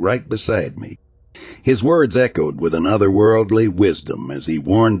standing right beside me. His words echoed with an otherworldly wisdom as he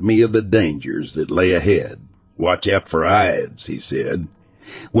warned me of the dangers that lay ahead. "Watch out for ides," he said.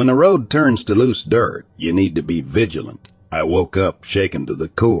 "When the road turns to loose dirt, you need to be vigilant." I woke up shaken to the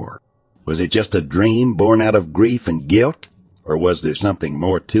core. Was it just a dream born out of grief and guilt? Or was there something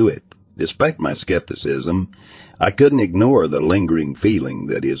more to it? Despite my skepticism, I couldn't ignore the lingering feeling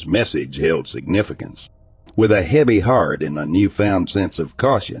that his message held significance. With a heavy heart and a newfound sense of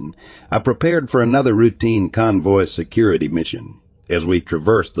caution, I prepared for another routine convoy security mission. As we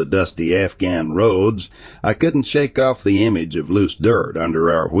traversed the dusty Afghan roads, I couldn't shake off the image of loose dirt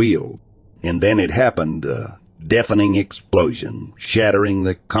under our wheels. And then it happened, a deafening explosion, shattering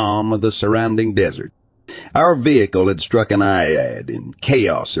the calm of the surrounding desert. Our vehicle had struck an iad, and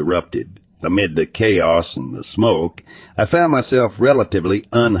chaos erupted. Amid the chaos and the smoke, I found myself relatively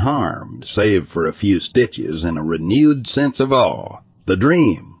unharmed, save for a few stitches and a renewed sense of awe. The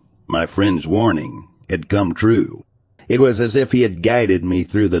dream, my friend's warning, had come true. It was as if he had guided me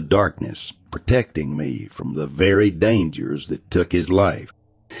through the darkness, protecting me from the very dangers that took his life.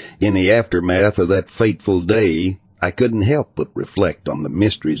 In the aftermath of that fateful day, I couldn't help but reflect on the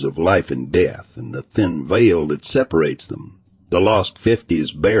mysteries of life and death and the thin veil that separates them. The Lost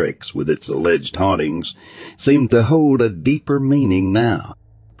 50s barracks, with its alleged hauntings, seemed to hold a deeper meaning now.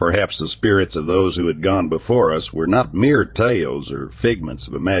 Perhaps the spirits of those who had gone before us were not mere tales or figments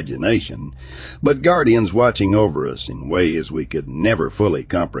of imagination, but guardians watching over us in ways we could never fully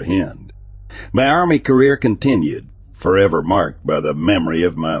comprehend. My Army career continued, forever marked by the memory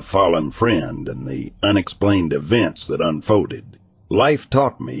of my fallen friend and the unexplained events that unfolded. Life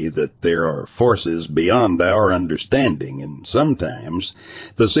taught me that there are forces beyond our understanding, and sometimes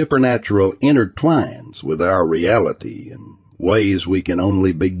the supernatural intertwines with our reality in ways we can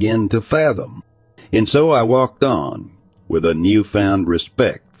only begin to fathom. And so I walked on, with a newfound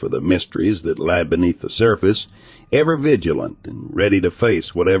respect for the mysteries that lie beneath the surface, ever vigilant and ready to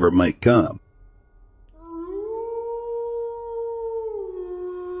face whatever may come.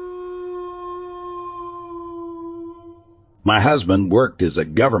 My husband worked as a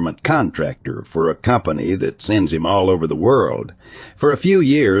government contractor for a company that sends him all over the world. For a few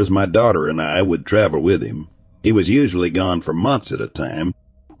years, my daughter and I would travel with him. He was usually gone for months at a time.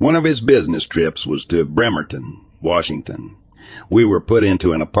 One of his business trips was to Bremerton, Washington. We were put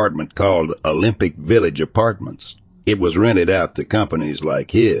into an apartment called Olympic Village Apartments. It was rented out to companies like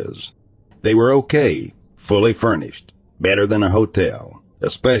his. They were okay, fully furnished, better than a hotel,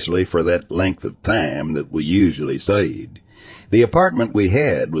 especially for that length of time that we usually stayed. The apartment we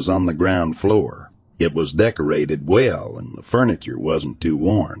had was on the ground floor. It was decorated well, and the furniture wasn't too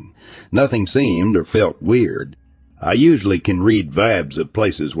worn. Nothing seemed or felt weird. I usually can read vibes of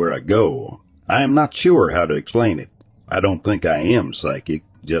places where I go. I am not sure how to explain it. I don't think I am psychic,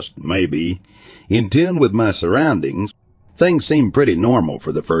 just maybe. In tune with my surroundings, things seemed pretty normal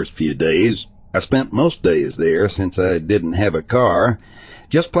for the first few days. I spent most days there, since I didn't have a car,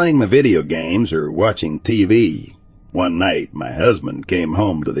 just playing my video games or watching TV. One night, my husband came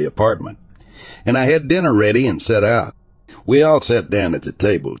home to the apartment, and I had dinner ready and set out. We all sat down at the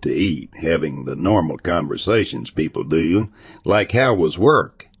table to eat, having the normal conversations people do, like how was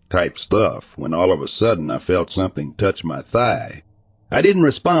work type stuff, when all of a sudden I felt something touch my thigh. I didn't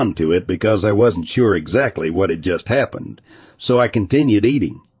respond to it because I wasn't sure exactly what had just happened, so I continued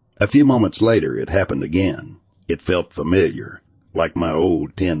eating. A few moments later, it happened again. It felt familiar, like my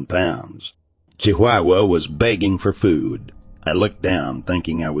old 10 pounds. Chihuahua was begging for food. I looked down,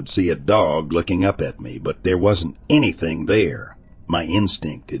 thinking I would see a dog looking up at me, but there wasn't anything there. My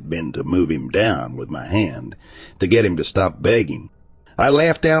instinct had been to move him down with my hand, to get him to stop begging. I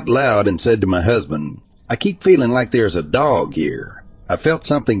laughed out loud and said to my husband, "I keep feeling like there's a dog here." I felt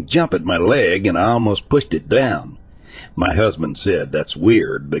something jump at my leg, and I almost pushed it down. My husband said, "That's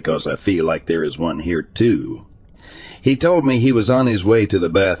weird, because I feel like there is one here too." He told me he was on his way to the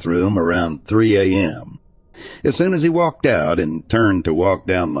bathroom around 3 a.m. As soon as he walked out and turned to walk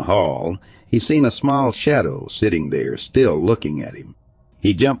down the hall, he seen a small shadow sitting there, still looking at him.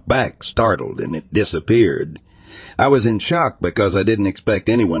 He jumped back, startled, and it disappeared. I was in shock because I didn't expect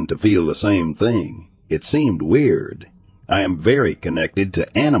anyone to feel the same thing. It seemed weird. I am very connected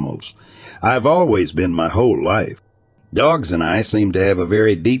to animals. I've always been my whole life. Dogs and I seem to have a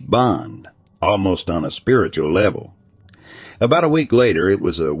very deep bond, almost on a spiritual level. About a week later, it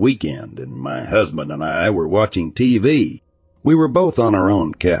was a weekend, and my husband and I were watching TV. We were both on our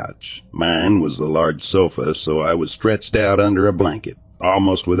own couch. Mine was the large sofa, so I was stretched out under a blanket,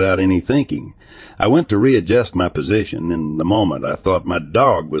 almost without any thinking. I went to readjust my position, and the moment I thought my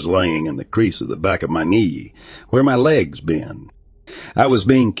dog was laying in the crease of the back of my knee, where my legs bend. I was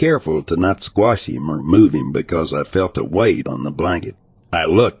being careful to not squash him or move him because I felt a weight on the blanket. I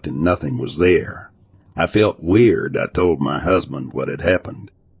looked, and nothing was there. I felt weird. I told my husband what had happened.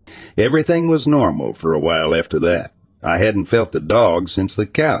 Everything was normal for a while after that. I hadn't felt the dog since the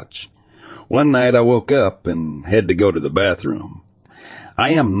couch. One night I woke up and had to go to the bathroom.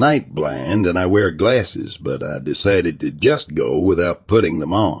 I am night blind and I wear glasses, but I decided to just go without putting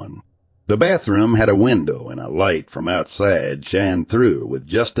them on. The bathroom had a window, and a light from outside shined through with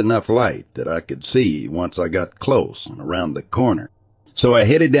just enough light that I could see once I got close and around the corner. So I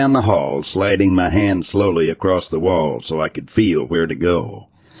headed down the hall, sliding my hand slowly across the wall so I could feel where to go.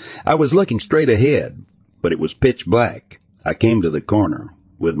 I was looking straight ahead, but it was pitch black. I came to the corner,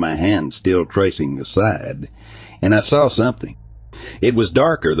 with my hand still tracing the side, and I saw something. It was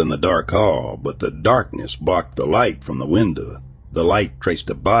darker than the dark hall, but the darkness blocked the light from the window. The light traced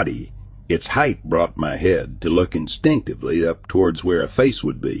a body. Its height brought my head to look instinctively up towards where a face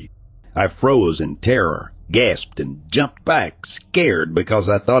would be. I froze in terror, gasped, and jumped back, scared because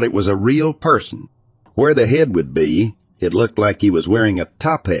I thought it was a real person. Where the head would be, it looked like he was wearing a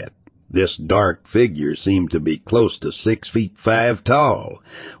top hat. This dark figure seemed to be close to 6'5" tall.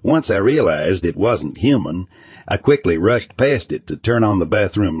 Once I realized it wasn't human, I quickly rushed past it to turn on the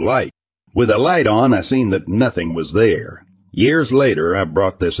bathroom light. With the light on, I seen that nothing was there. Years later, I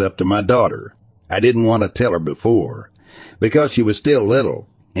brought this up to my daughter. I didn't want to tell her before, because she was still little,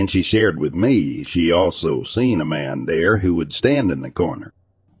 and she shared with me she also seen a man there who would stand in the corner,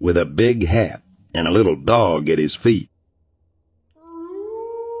 with a big hat and a little dog at his feet.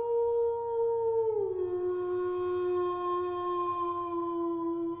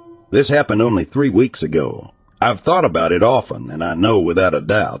 This happened only 3 weeks ago. I've thought about it often, and I know without a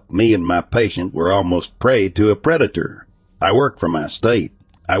doubt me and my patient were almost prey to a predator. I work for my state.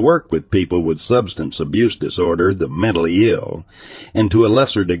 I work with people with substance abuse disorder, the mentally ill, and to a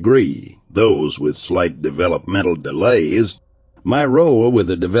lesser degree, those with slight developmental delays. My role with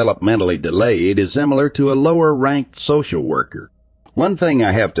the developmentally delayed is similar to a lower-ranked social worker. One thing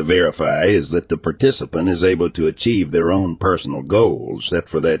I have to verify is that the participant is able to achieve their own personal goals set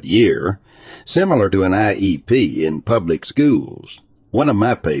for that year, similar to an IEP in public schools. One of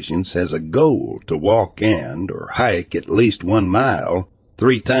my patients has a goal to walk or hike at least 1 mile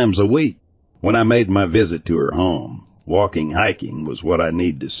 3 times a week. When I made my visit to her home, hiking was what I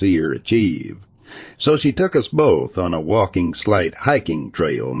need to see her achieve. So she took us both on a hiking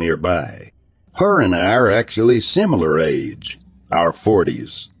trail nearby. Her and I are actually similar age, our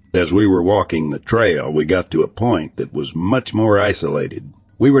 40s. As we were walking the trail, we got to a point that was much more isolated.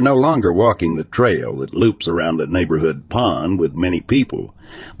 We were no longer walking the trail that loops around a neighborhood pond with many people,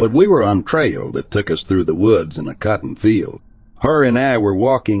 but we were on trail that took us through the woods and a cotton field. Her and I were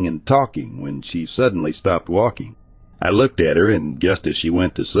walking and talking when she suddenly stopped walking. I looked at her, and just as she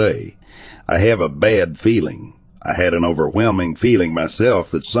went to say, "I have a bad feeling," I had an overwhelming feeling myself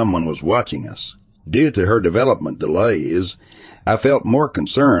that someone was watching us. Due to her development delays, I felt more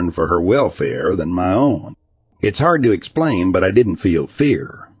concern for her welfare than my own. It's hard to explain, but I didn't feel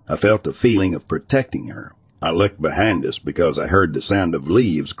fear. I felt a feeling of protecting her. I looked behind us because I heard the sound of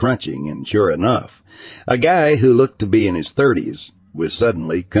leaves crunching, and sure enough, a guy who looked to be in his 30s was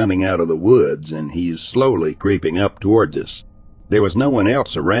suddenly coming out of the woods, and he's slowly creeping up towards us. There was no one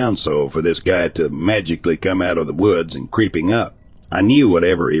else around for this guy to magically come out of the woods and creeping up. I knew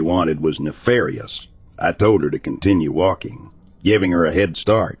whatever he wanted was nefarious. I told her to continue walking, giving her a head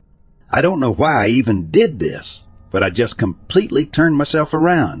start. I don't know why I even did this, but I just completely turned myself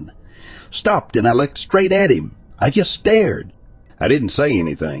around, stopped, and I looked straight at him. I just stared. I didn't say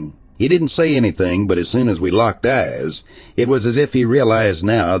anything. He didn't say anything, but as soon as we locked eyes, it was as if he realized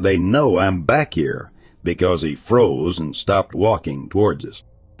now they know I'm back here, because he froze and stopped walking towards us.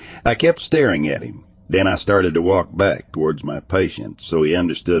 I kept staring at him. Then I started to walk back towards my patient, so he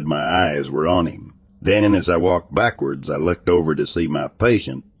understood my eyes were on him. Then as I walked backwards, I looked over to see my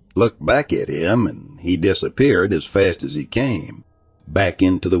patient, looked back at him, and he disappeared as fast as he came, back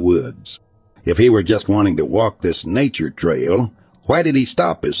into the woods. If he were just wanting to walk this nature trail, why did he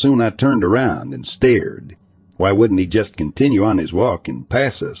stop as soon as I turned around and stared? Why wouldn't he just continue on his walk and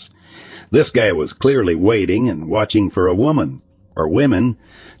pass us? This guy was clearly waiting and watching for a woman, or women,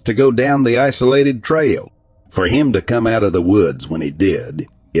 to go down the isolated trail. For him to come out of the woods when he did,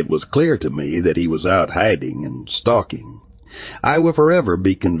 it was clear to me that he was out hiding and stalking. I will forever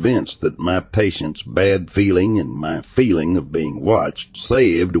be convinced that my patient's bad feeling and my feeling of being watched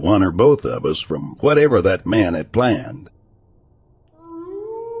saved one or both of us from whatever that man had planned.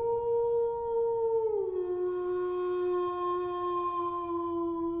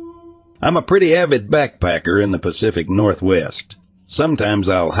 I'm a pretty avid backpacker in the Pacific Northwest. Sometimes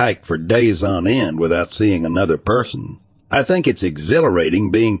I'll hike for days on end without seeing another person. I think it's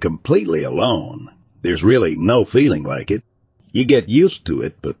exhilarating being completely alone. There's really no feeling like it. You get used to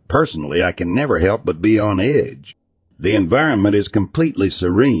it, but personally I can never help but be on edge. The environment is completely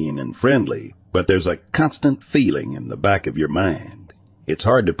serene and friendly, but there's a constant feeling in the back of your mind. It's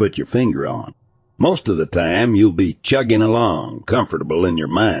hard to put your finger on. Most of the time you'll be chugging along, comfortable in your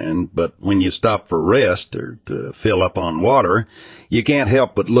mind, but when you stop for rest or to fill up on water, you can't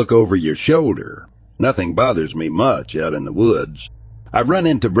help but look over your shoulder. Nothing bothers me much out in the woods. I've run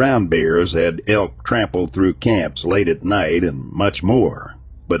into brown bears, had elk trampled through camps late at night, and much more.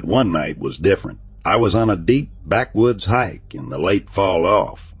 But one night was different. I was on a deep backwoods hike in the late fall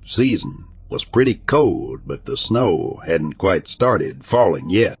off season. It was pretty cold, but the snow hadn't quite started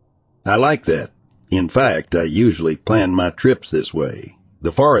falling yet. I like that. In fact, I usually plan my trips this way.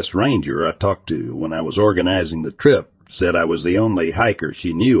 The forest ranger I talked to when I was organizing the trip said I was the only hiker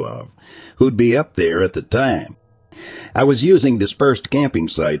she knew of who'd be up there at the time. I was using dispersed camping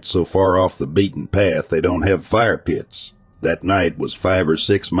sites so far off the beaten path they don't have fire pits. That night was 5 or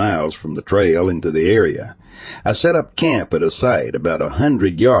 6 miles from the trail into the area. I set up camp at a site about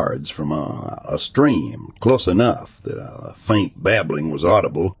 100 yards from a stream, close enough that a faint babbling was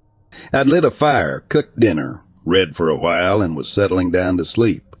audible. I'd lit a fire, cooked dinner, read for a while, and was settling down to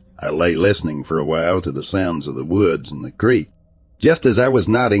sleep. I lay listening for a while to the sounds of the woods and the creek. Just as I was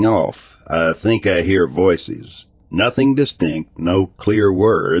nodding off, I think I hear voices. Nothing distinct, no clear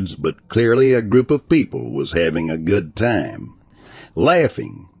words, but clearly a group of people was having a good time.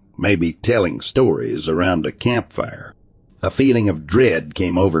 Laughing, maybe telling stories around a campfire. A feeling of dread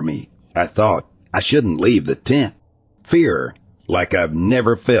came over me. I thought I shouldn't leave the tent. Fear, like I've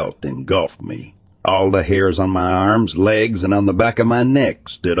never felt, engulfed me. All the hairs on my arms, legs, and on the back of my neck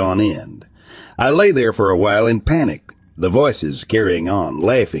stood on end. I lay there for a while in panic, the voices carrying on,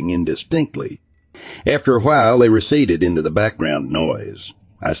 laughing indistinctly. After a while, they receded into the background noise.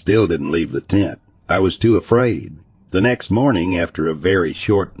 I still didn't leave the tent. I was too afraid. The next morning, after a very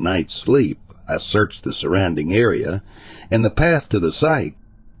short night's sleep, I searched the surrounding area and the path to the site.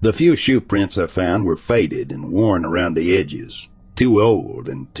 The few shoe prints I found were faded and worn around the edges, too old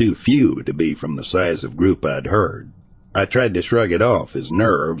and too few to be from the size of group I'd heard. I tried to shrug it off as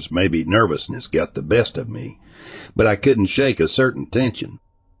nerves, maybe nervousness, got the best of me, but I couldn't shake a certain tension.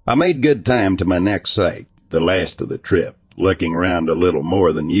 I made good time to my next site, the last of the trip, looking around a little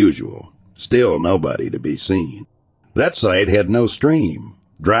more than usual. Still nobody to be seen. That site had no stream.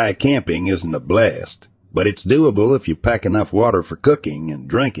 Dry camping isn't a blast, but it's doable if you pack enough water for cooking and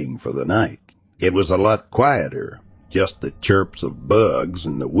drinking for the night. It was a lot quieter, just the chirps of bugs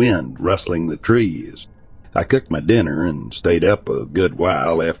and the wind rustling the trees. I cooked my dinner and stayed up a good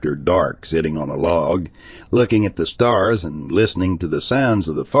while after dark, sitting on a log, looking at the stars and listening to the sounds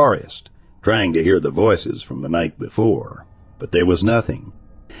of the forest, trying to hear the voices from the night before. But there was nothing.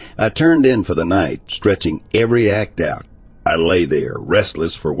 I turned in for the night, stretching every act out. I lay there,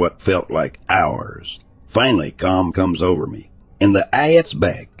 restless for what felt like hours. Finally, calm comes over me, and the ayat's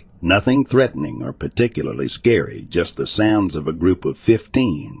back. Nothing threatening or particularly scary, just the sounds of a group of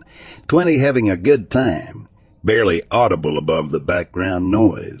 15, 20 having a good time, barely audible above the background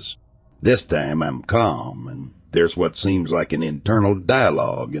noise. This time I'm calm, and there's what seems like an internal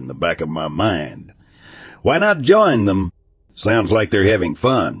dialogue in the back of my mind. Why not join them? Sounds like they're having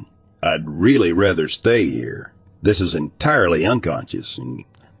fun. I'd really rather stay here. This is entirely unconscious and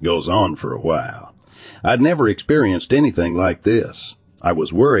goes on for a while. I'd never experienced anything like this. I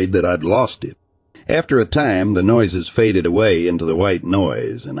was worried that I'd lost it. After a time, the noises faded away into the white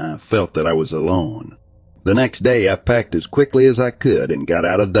noise, and I felt that I was alone. The next day, I packed as quickly as I could and got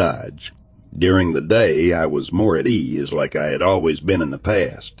out of Dodge. During the day, I was more at ease, like I had always been in the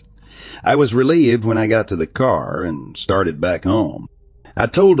past. I was relieved when I got to the car and started back home. I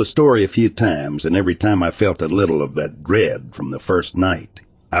told the story a few times, and every time I felt a little of that dread from the first night.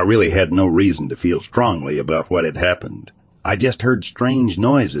 I really had no reason to feel strongly about what had happened. I just heard strange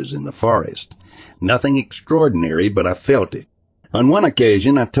noises in the forest. Nothing extraordinary, but I felt it. On one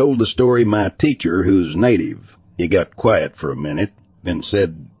occasion, I told the story my teacher, who's native. He got quiet for a minute, then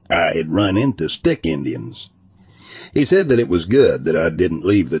said I had run into stick Indians. He said that it was good that I didn't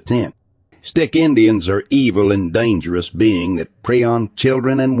leave the tent. Stick Indians are evil and dangerous beings that prey on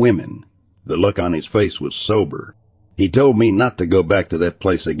children and women. The look on his face was sober. He told me not to go back to that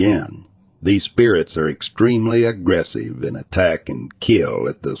place again. These spirits are extremely aggressive and attack and kill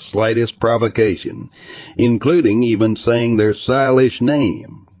at the slightest provocation, including even saying their Salish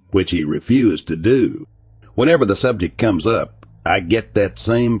name, which he refused to do. Whenever the subject comes up, I get that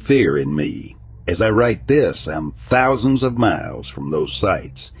same fear in me. As I write this, I'm thousands of miles from those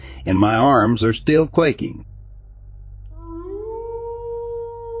sites, and my arms are still quaking.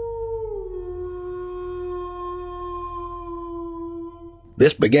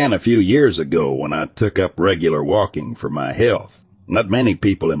 This began a few years ago when I took up regular walking for my health. Not many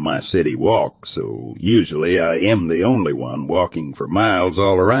people in my city walk, so usually I am the only one walking for miles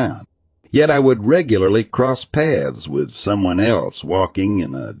all around. Yet I would regularly cross paths with someone else walking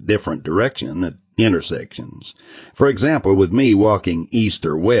in a different direction at intersections. For example, with me walking east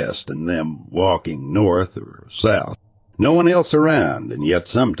or west and them walking north or south. No one else around, and yet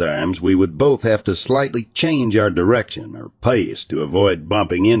sometimes we would both have to slightly change our direction or pace to avoid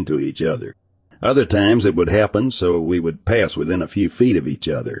bumping into each other. Other times it would happen so we would pass within a few feet of each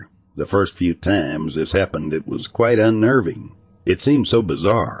other. The first few times this happened, it was quite unnerving. It seemed so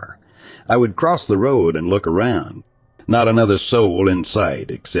bizarre. I would cross the road and look around. Not another soul in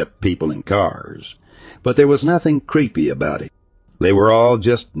sight except people in cars. But there was nothing creepy about it. They were all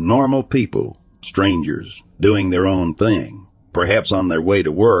just normal people, strangers, doing their own thing, perhaps on their way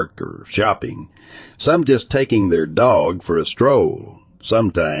to work or shopping. Some just taking their dog for a stroll.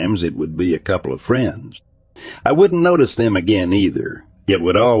 Sometimes it would be a couple of friends. I wouldn't notice them again either. It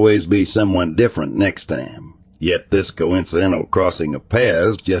would always be someone different next time. Yet this coincidental crossing of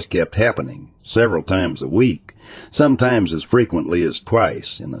paths just kept happening, several times a week, sometimes as frequently as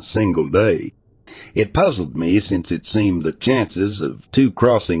twice in a single day. It puzzled me since it seemed the chances of two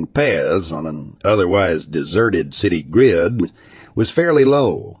crossing paths on an otherwise deserted city grid was fairly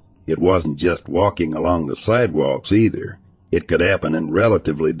low. It wasn't just walking along the sidewalks either. It could happen in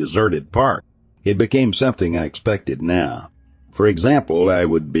relatively deserted parks. It became something I expected now. For example, I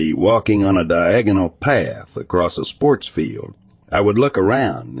would be walking on a diagonal path across a sports field. I would look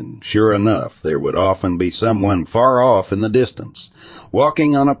around, and sure enough, there would often be someone far off in the distance,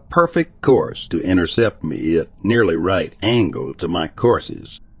 walking on a perfect course to intercept me at nearly right angle to my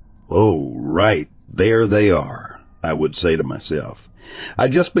courses. Oh, right, there they are, I would say to myself. I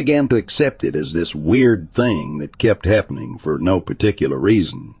just began to accept it as this weird thing that kept happening for no particular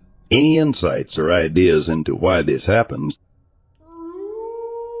reason. Any insights or ideas into why this happens?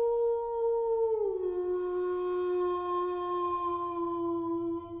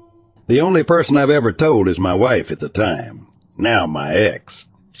 The only person I've ever told is my wife at the time, now my ex.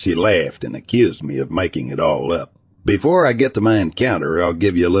 She laughed and accused me of making it all up. Before I get to my encounter, I'll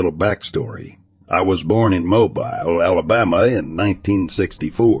give you a little backstory. I was born in Mobile, Alabama in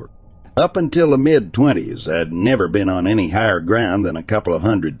 1964. Up until the mid-20s, I'd never been on any higher ground than a couple of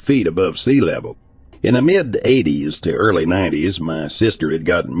 100 feet above sea level. In the mid-'80s to early 90s, my sister had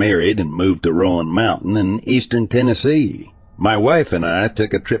gotten married and moved to Rowan Mountain in eastern Tennessee. My wife and I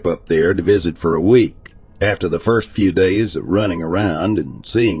took a trip up there to visit for a week. After the first few days of running around and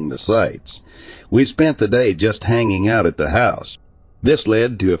seeing the sights, we spent the day just hanging out at the house. This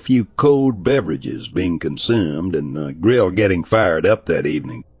led to a few cold beverages being consumed and the grill getting fired up that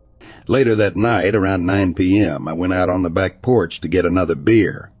evening. Later that night, around 9 p.m., I went out on the back porch to get another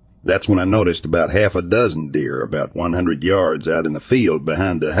beer. That's when I noticed about half a dozen deer about 100 yards out in the field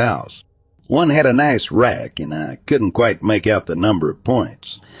behind the house. One had a nice rack, and I couldn't quite make out the number of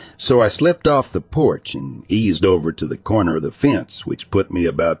points, so I slipped off the porch and eased over to the corner of the fence, which put me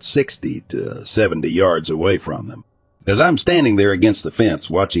about 60 to 70 yards away from them. As I'm standing there against the fence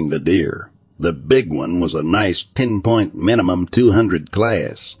watching the deer, the big one was a nice 10-point minimum 200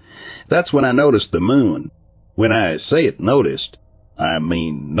 class. That's when I noticed the moon. When I say it noticed, I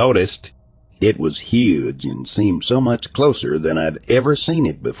mean noticed. It was huge and seemed so much closer than I'd ever seen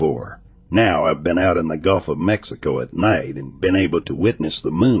it before. Now I've been out in the Gulf of Mexico at night and been able to witness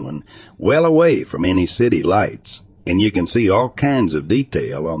the moon well away from any city lights, and you can see all kinds of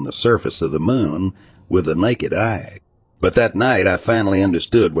detail on the surface of the moon with the naked eye. But that night I finally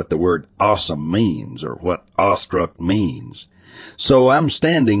understood what the word awesome means, or what awestruck means. So I'm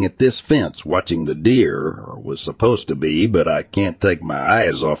standing at this fence watching the deer, or was supposed to be, but I can't take my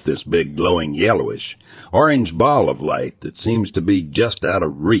eyes off this big glowing yellowish, orange ball of light that seems to be just out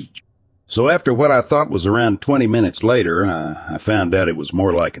of reach. So after what I thought was around 20 minutes later, I found out it was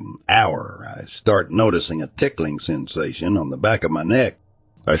more like an hour. I start noticing a tickling sensation on the back of my neck.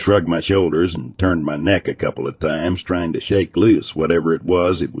 I shrugged my shoulders and turned my neck a couple of times, trying to shake loose whatever it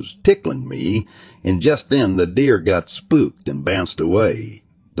was tickling me, and just then the deer got spooked and bounced away.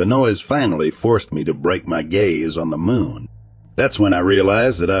 The noise finally forced me to break my gaze on the moon. That's when I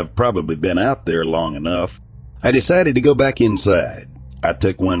realized that I've probably been out there long enough. I decided to go back inside. I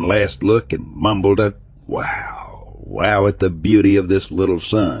took one last look and mumbled a wow at the beauty of this little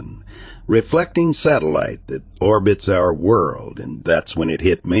sun, reflecting satellite that orbits our world, and that's when it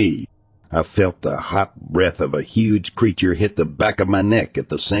hit me. I felt the hot breath of a huge creature hit the back of my neck at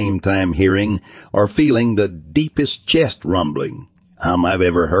the same time hearing or feeling the deepest chest rumbling I've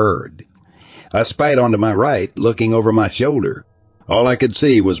ever heard. I spied onto my right, looking over my shoulder. All I could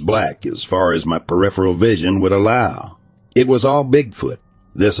see was black as far as my peripheral vision would allow. It was all Bigfoot.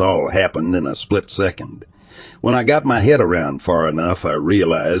 This all happened in a split second. When I got my head around far enough, I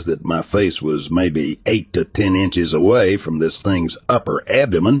realized that my face was maybe 8 to 10 inches away from this thing's upper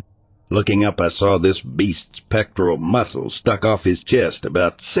abdomen. Looking up, I saw this beast's pectoral muscles stuck off his chest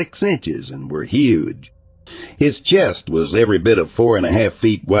about 6 inches and were huge. His chest was every bit of 4.5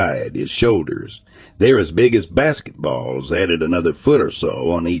 feet wide. His shoulders, they're as big as basketballs, added another foot or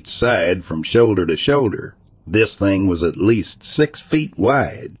so on each side from shoulder to shoulder. This thing was at least 6 feet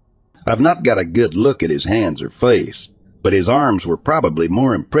wide. I've not got a good look at his hands or face, but his arms were probably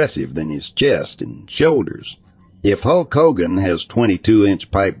more impressive than his chest and shoulders. If Hulk Hogan has 22-inch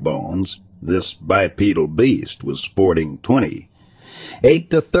pipe bones, this bipedal beast was sporting 8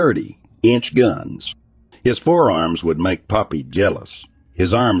 to 30-inch guns. His forearms would make Poppy jealous.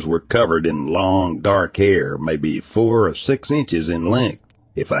 His arms were covered in long, dark hair, maybe 4 or 6 inches in length.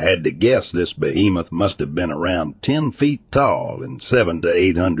 If I had to guess, this behemoth must have been around 10 feet tall and 700 to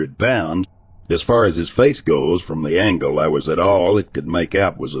 800 pounds. As far as his face goes, from the angle I was at, all it could make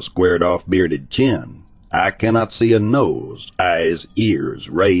out was a squared-off bearded chin. I cannot see a nose, eyes, ears,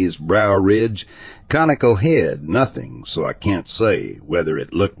 raised brow ridge, conical head, nothing, so I can't say whether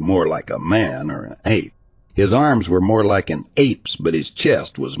it looked more like a man or an ape. His arms were more like an ape's, but his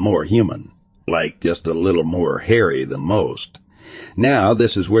chest was more human, like just a little more hairy than most. Now,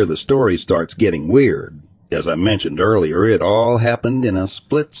 this is where the story starts getting weird. As I mentioned earlier, it all happened in a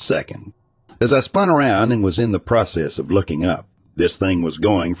split second. As I spun around and was in the process of looking up, this thing was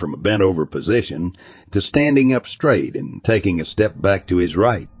going from a bent-over position to standing up straight and taking a step back to his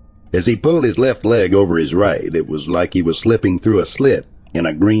right. As he pulled his left leg over his right, it was like he was slipping through a slit in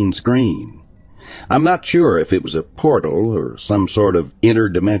a green screen. I'm not sure if it was a portal or some sort of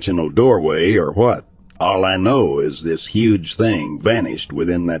interdimensional doorway or what. All I know is this huge thing vanished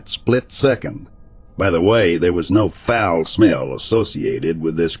within that split second. By the way, there was no foul smell associated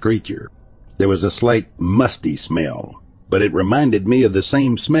with this creature. There was a slight musty smell, but it reminded me of the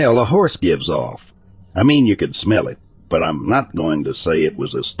same smell a horse gives off. I mean, you could smell it, but I'm not going to say it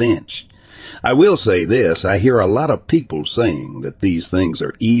was a stench. I will say this, I hear a lot of people saying that these things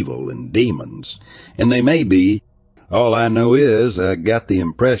are evil and demons, and they may be. All I know is I got the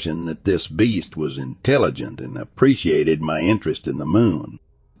impression that this beast was intelligent and appreciated my interest in the moon.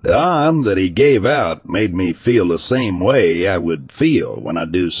 The arm that he gave out made me feel the same way I would feel when I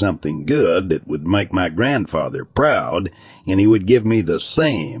do something good that would make my grandfather proud, and he would give me the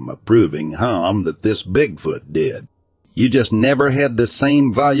same approving hum that this Bigfoot did. You just never had the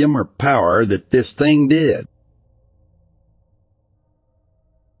same volume or power that this thing did.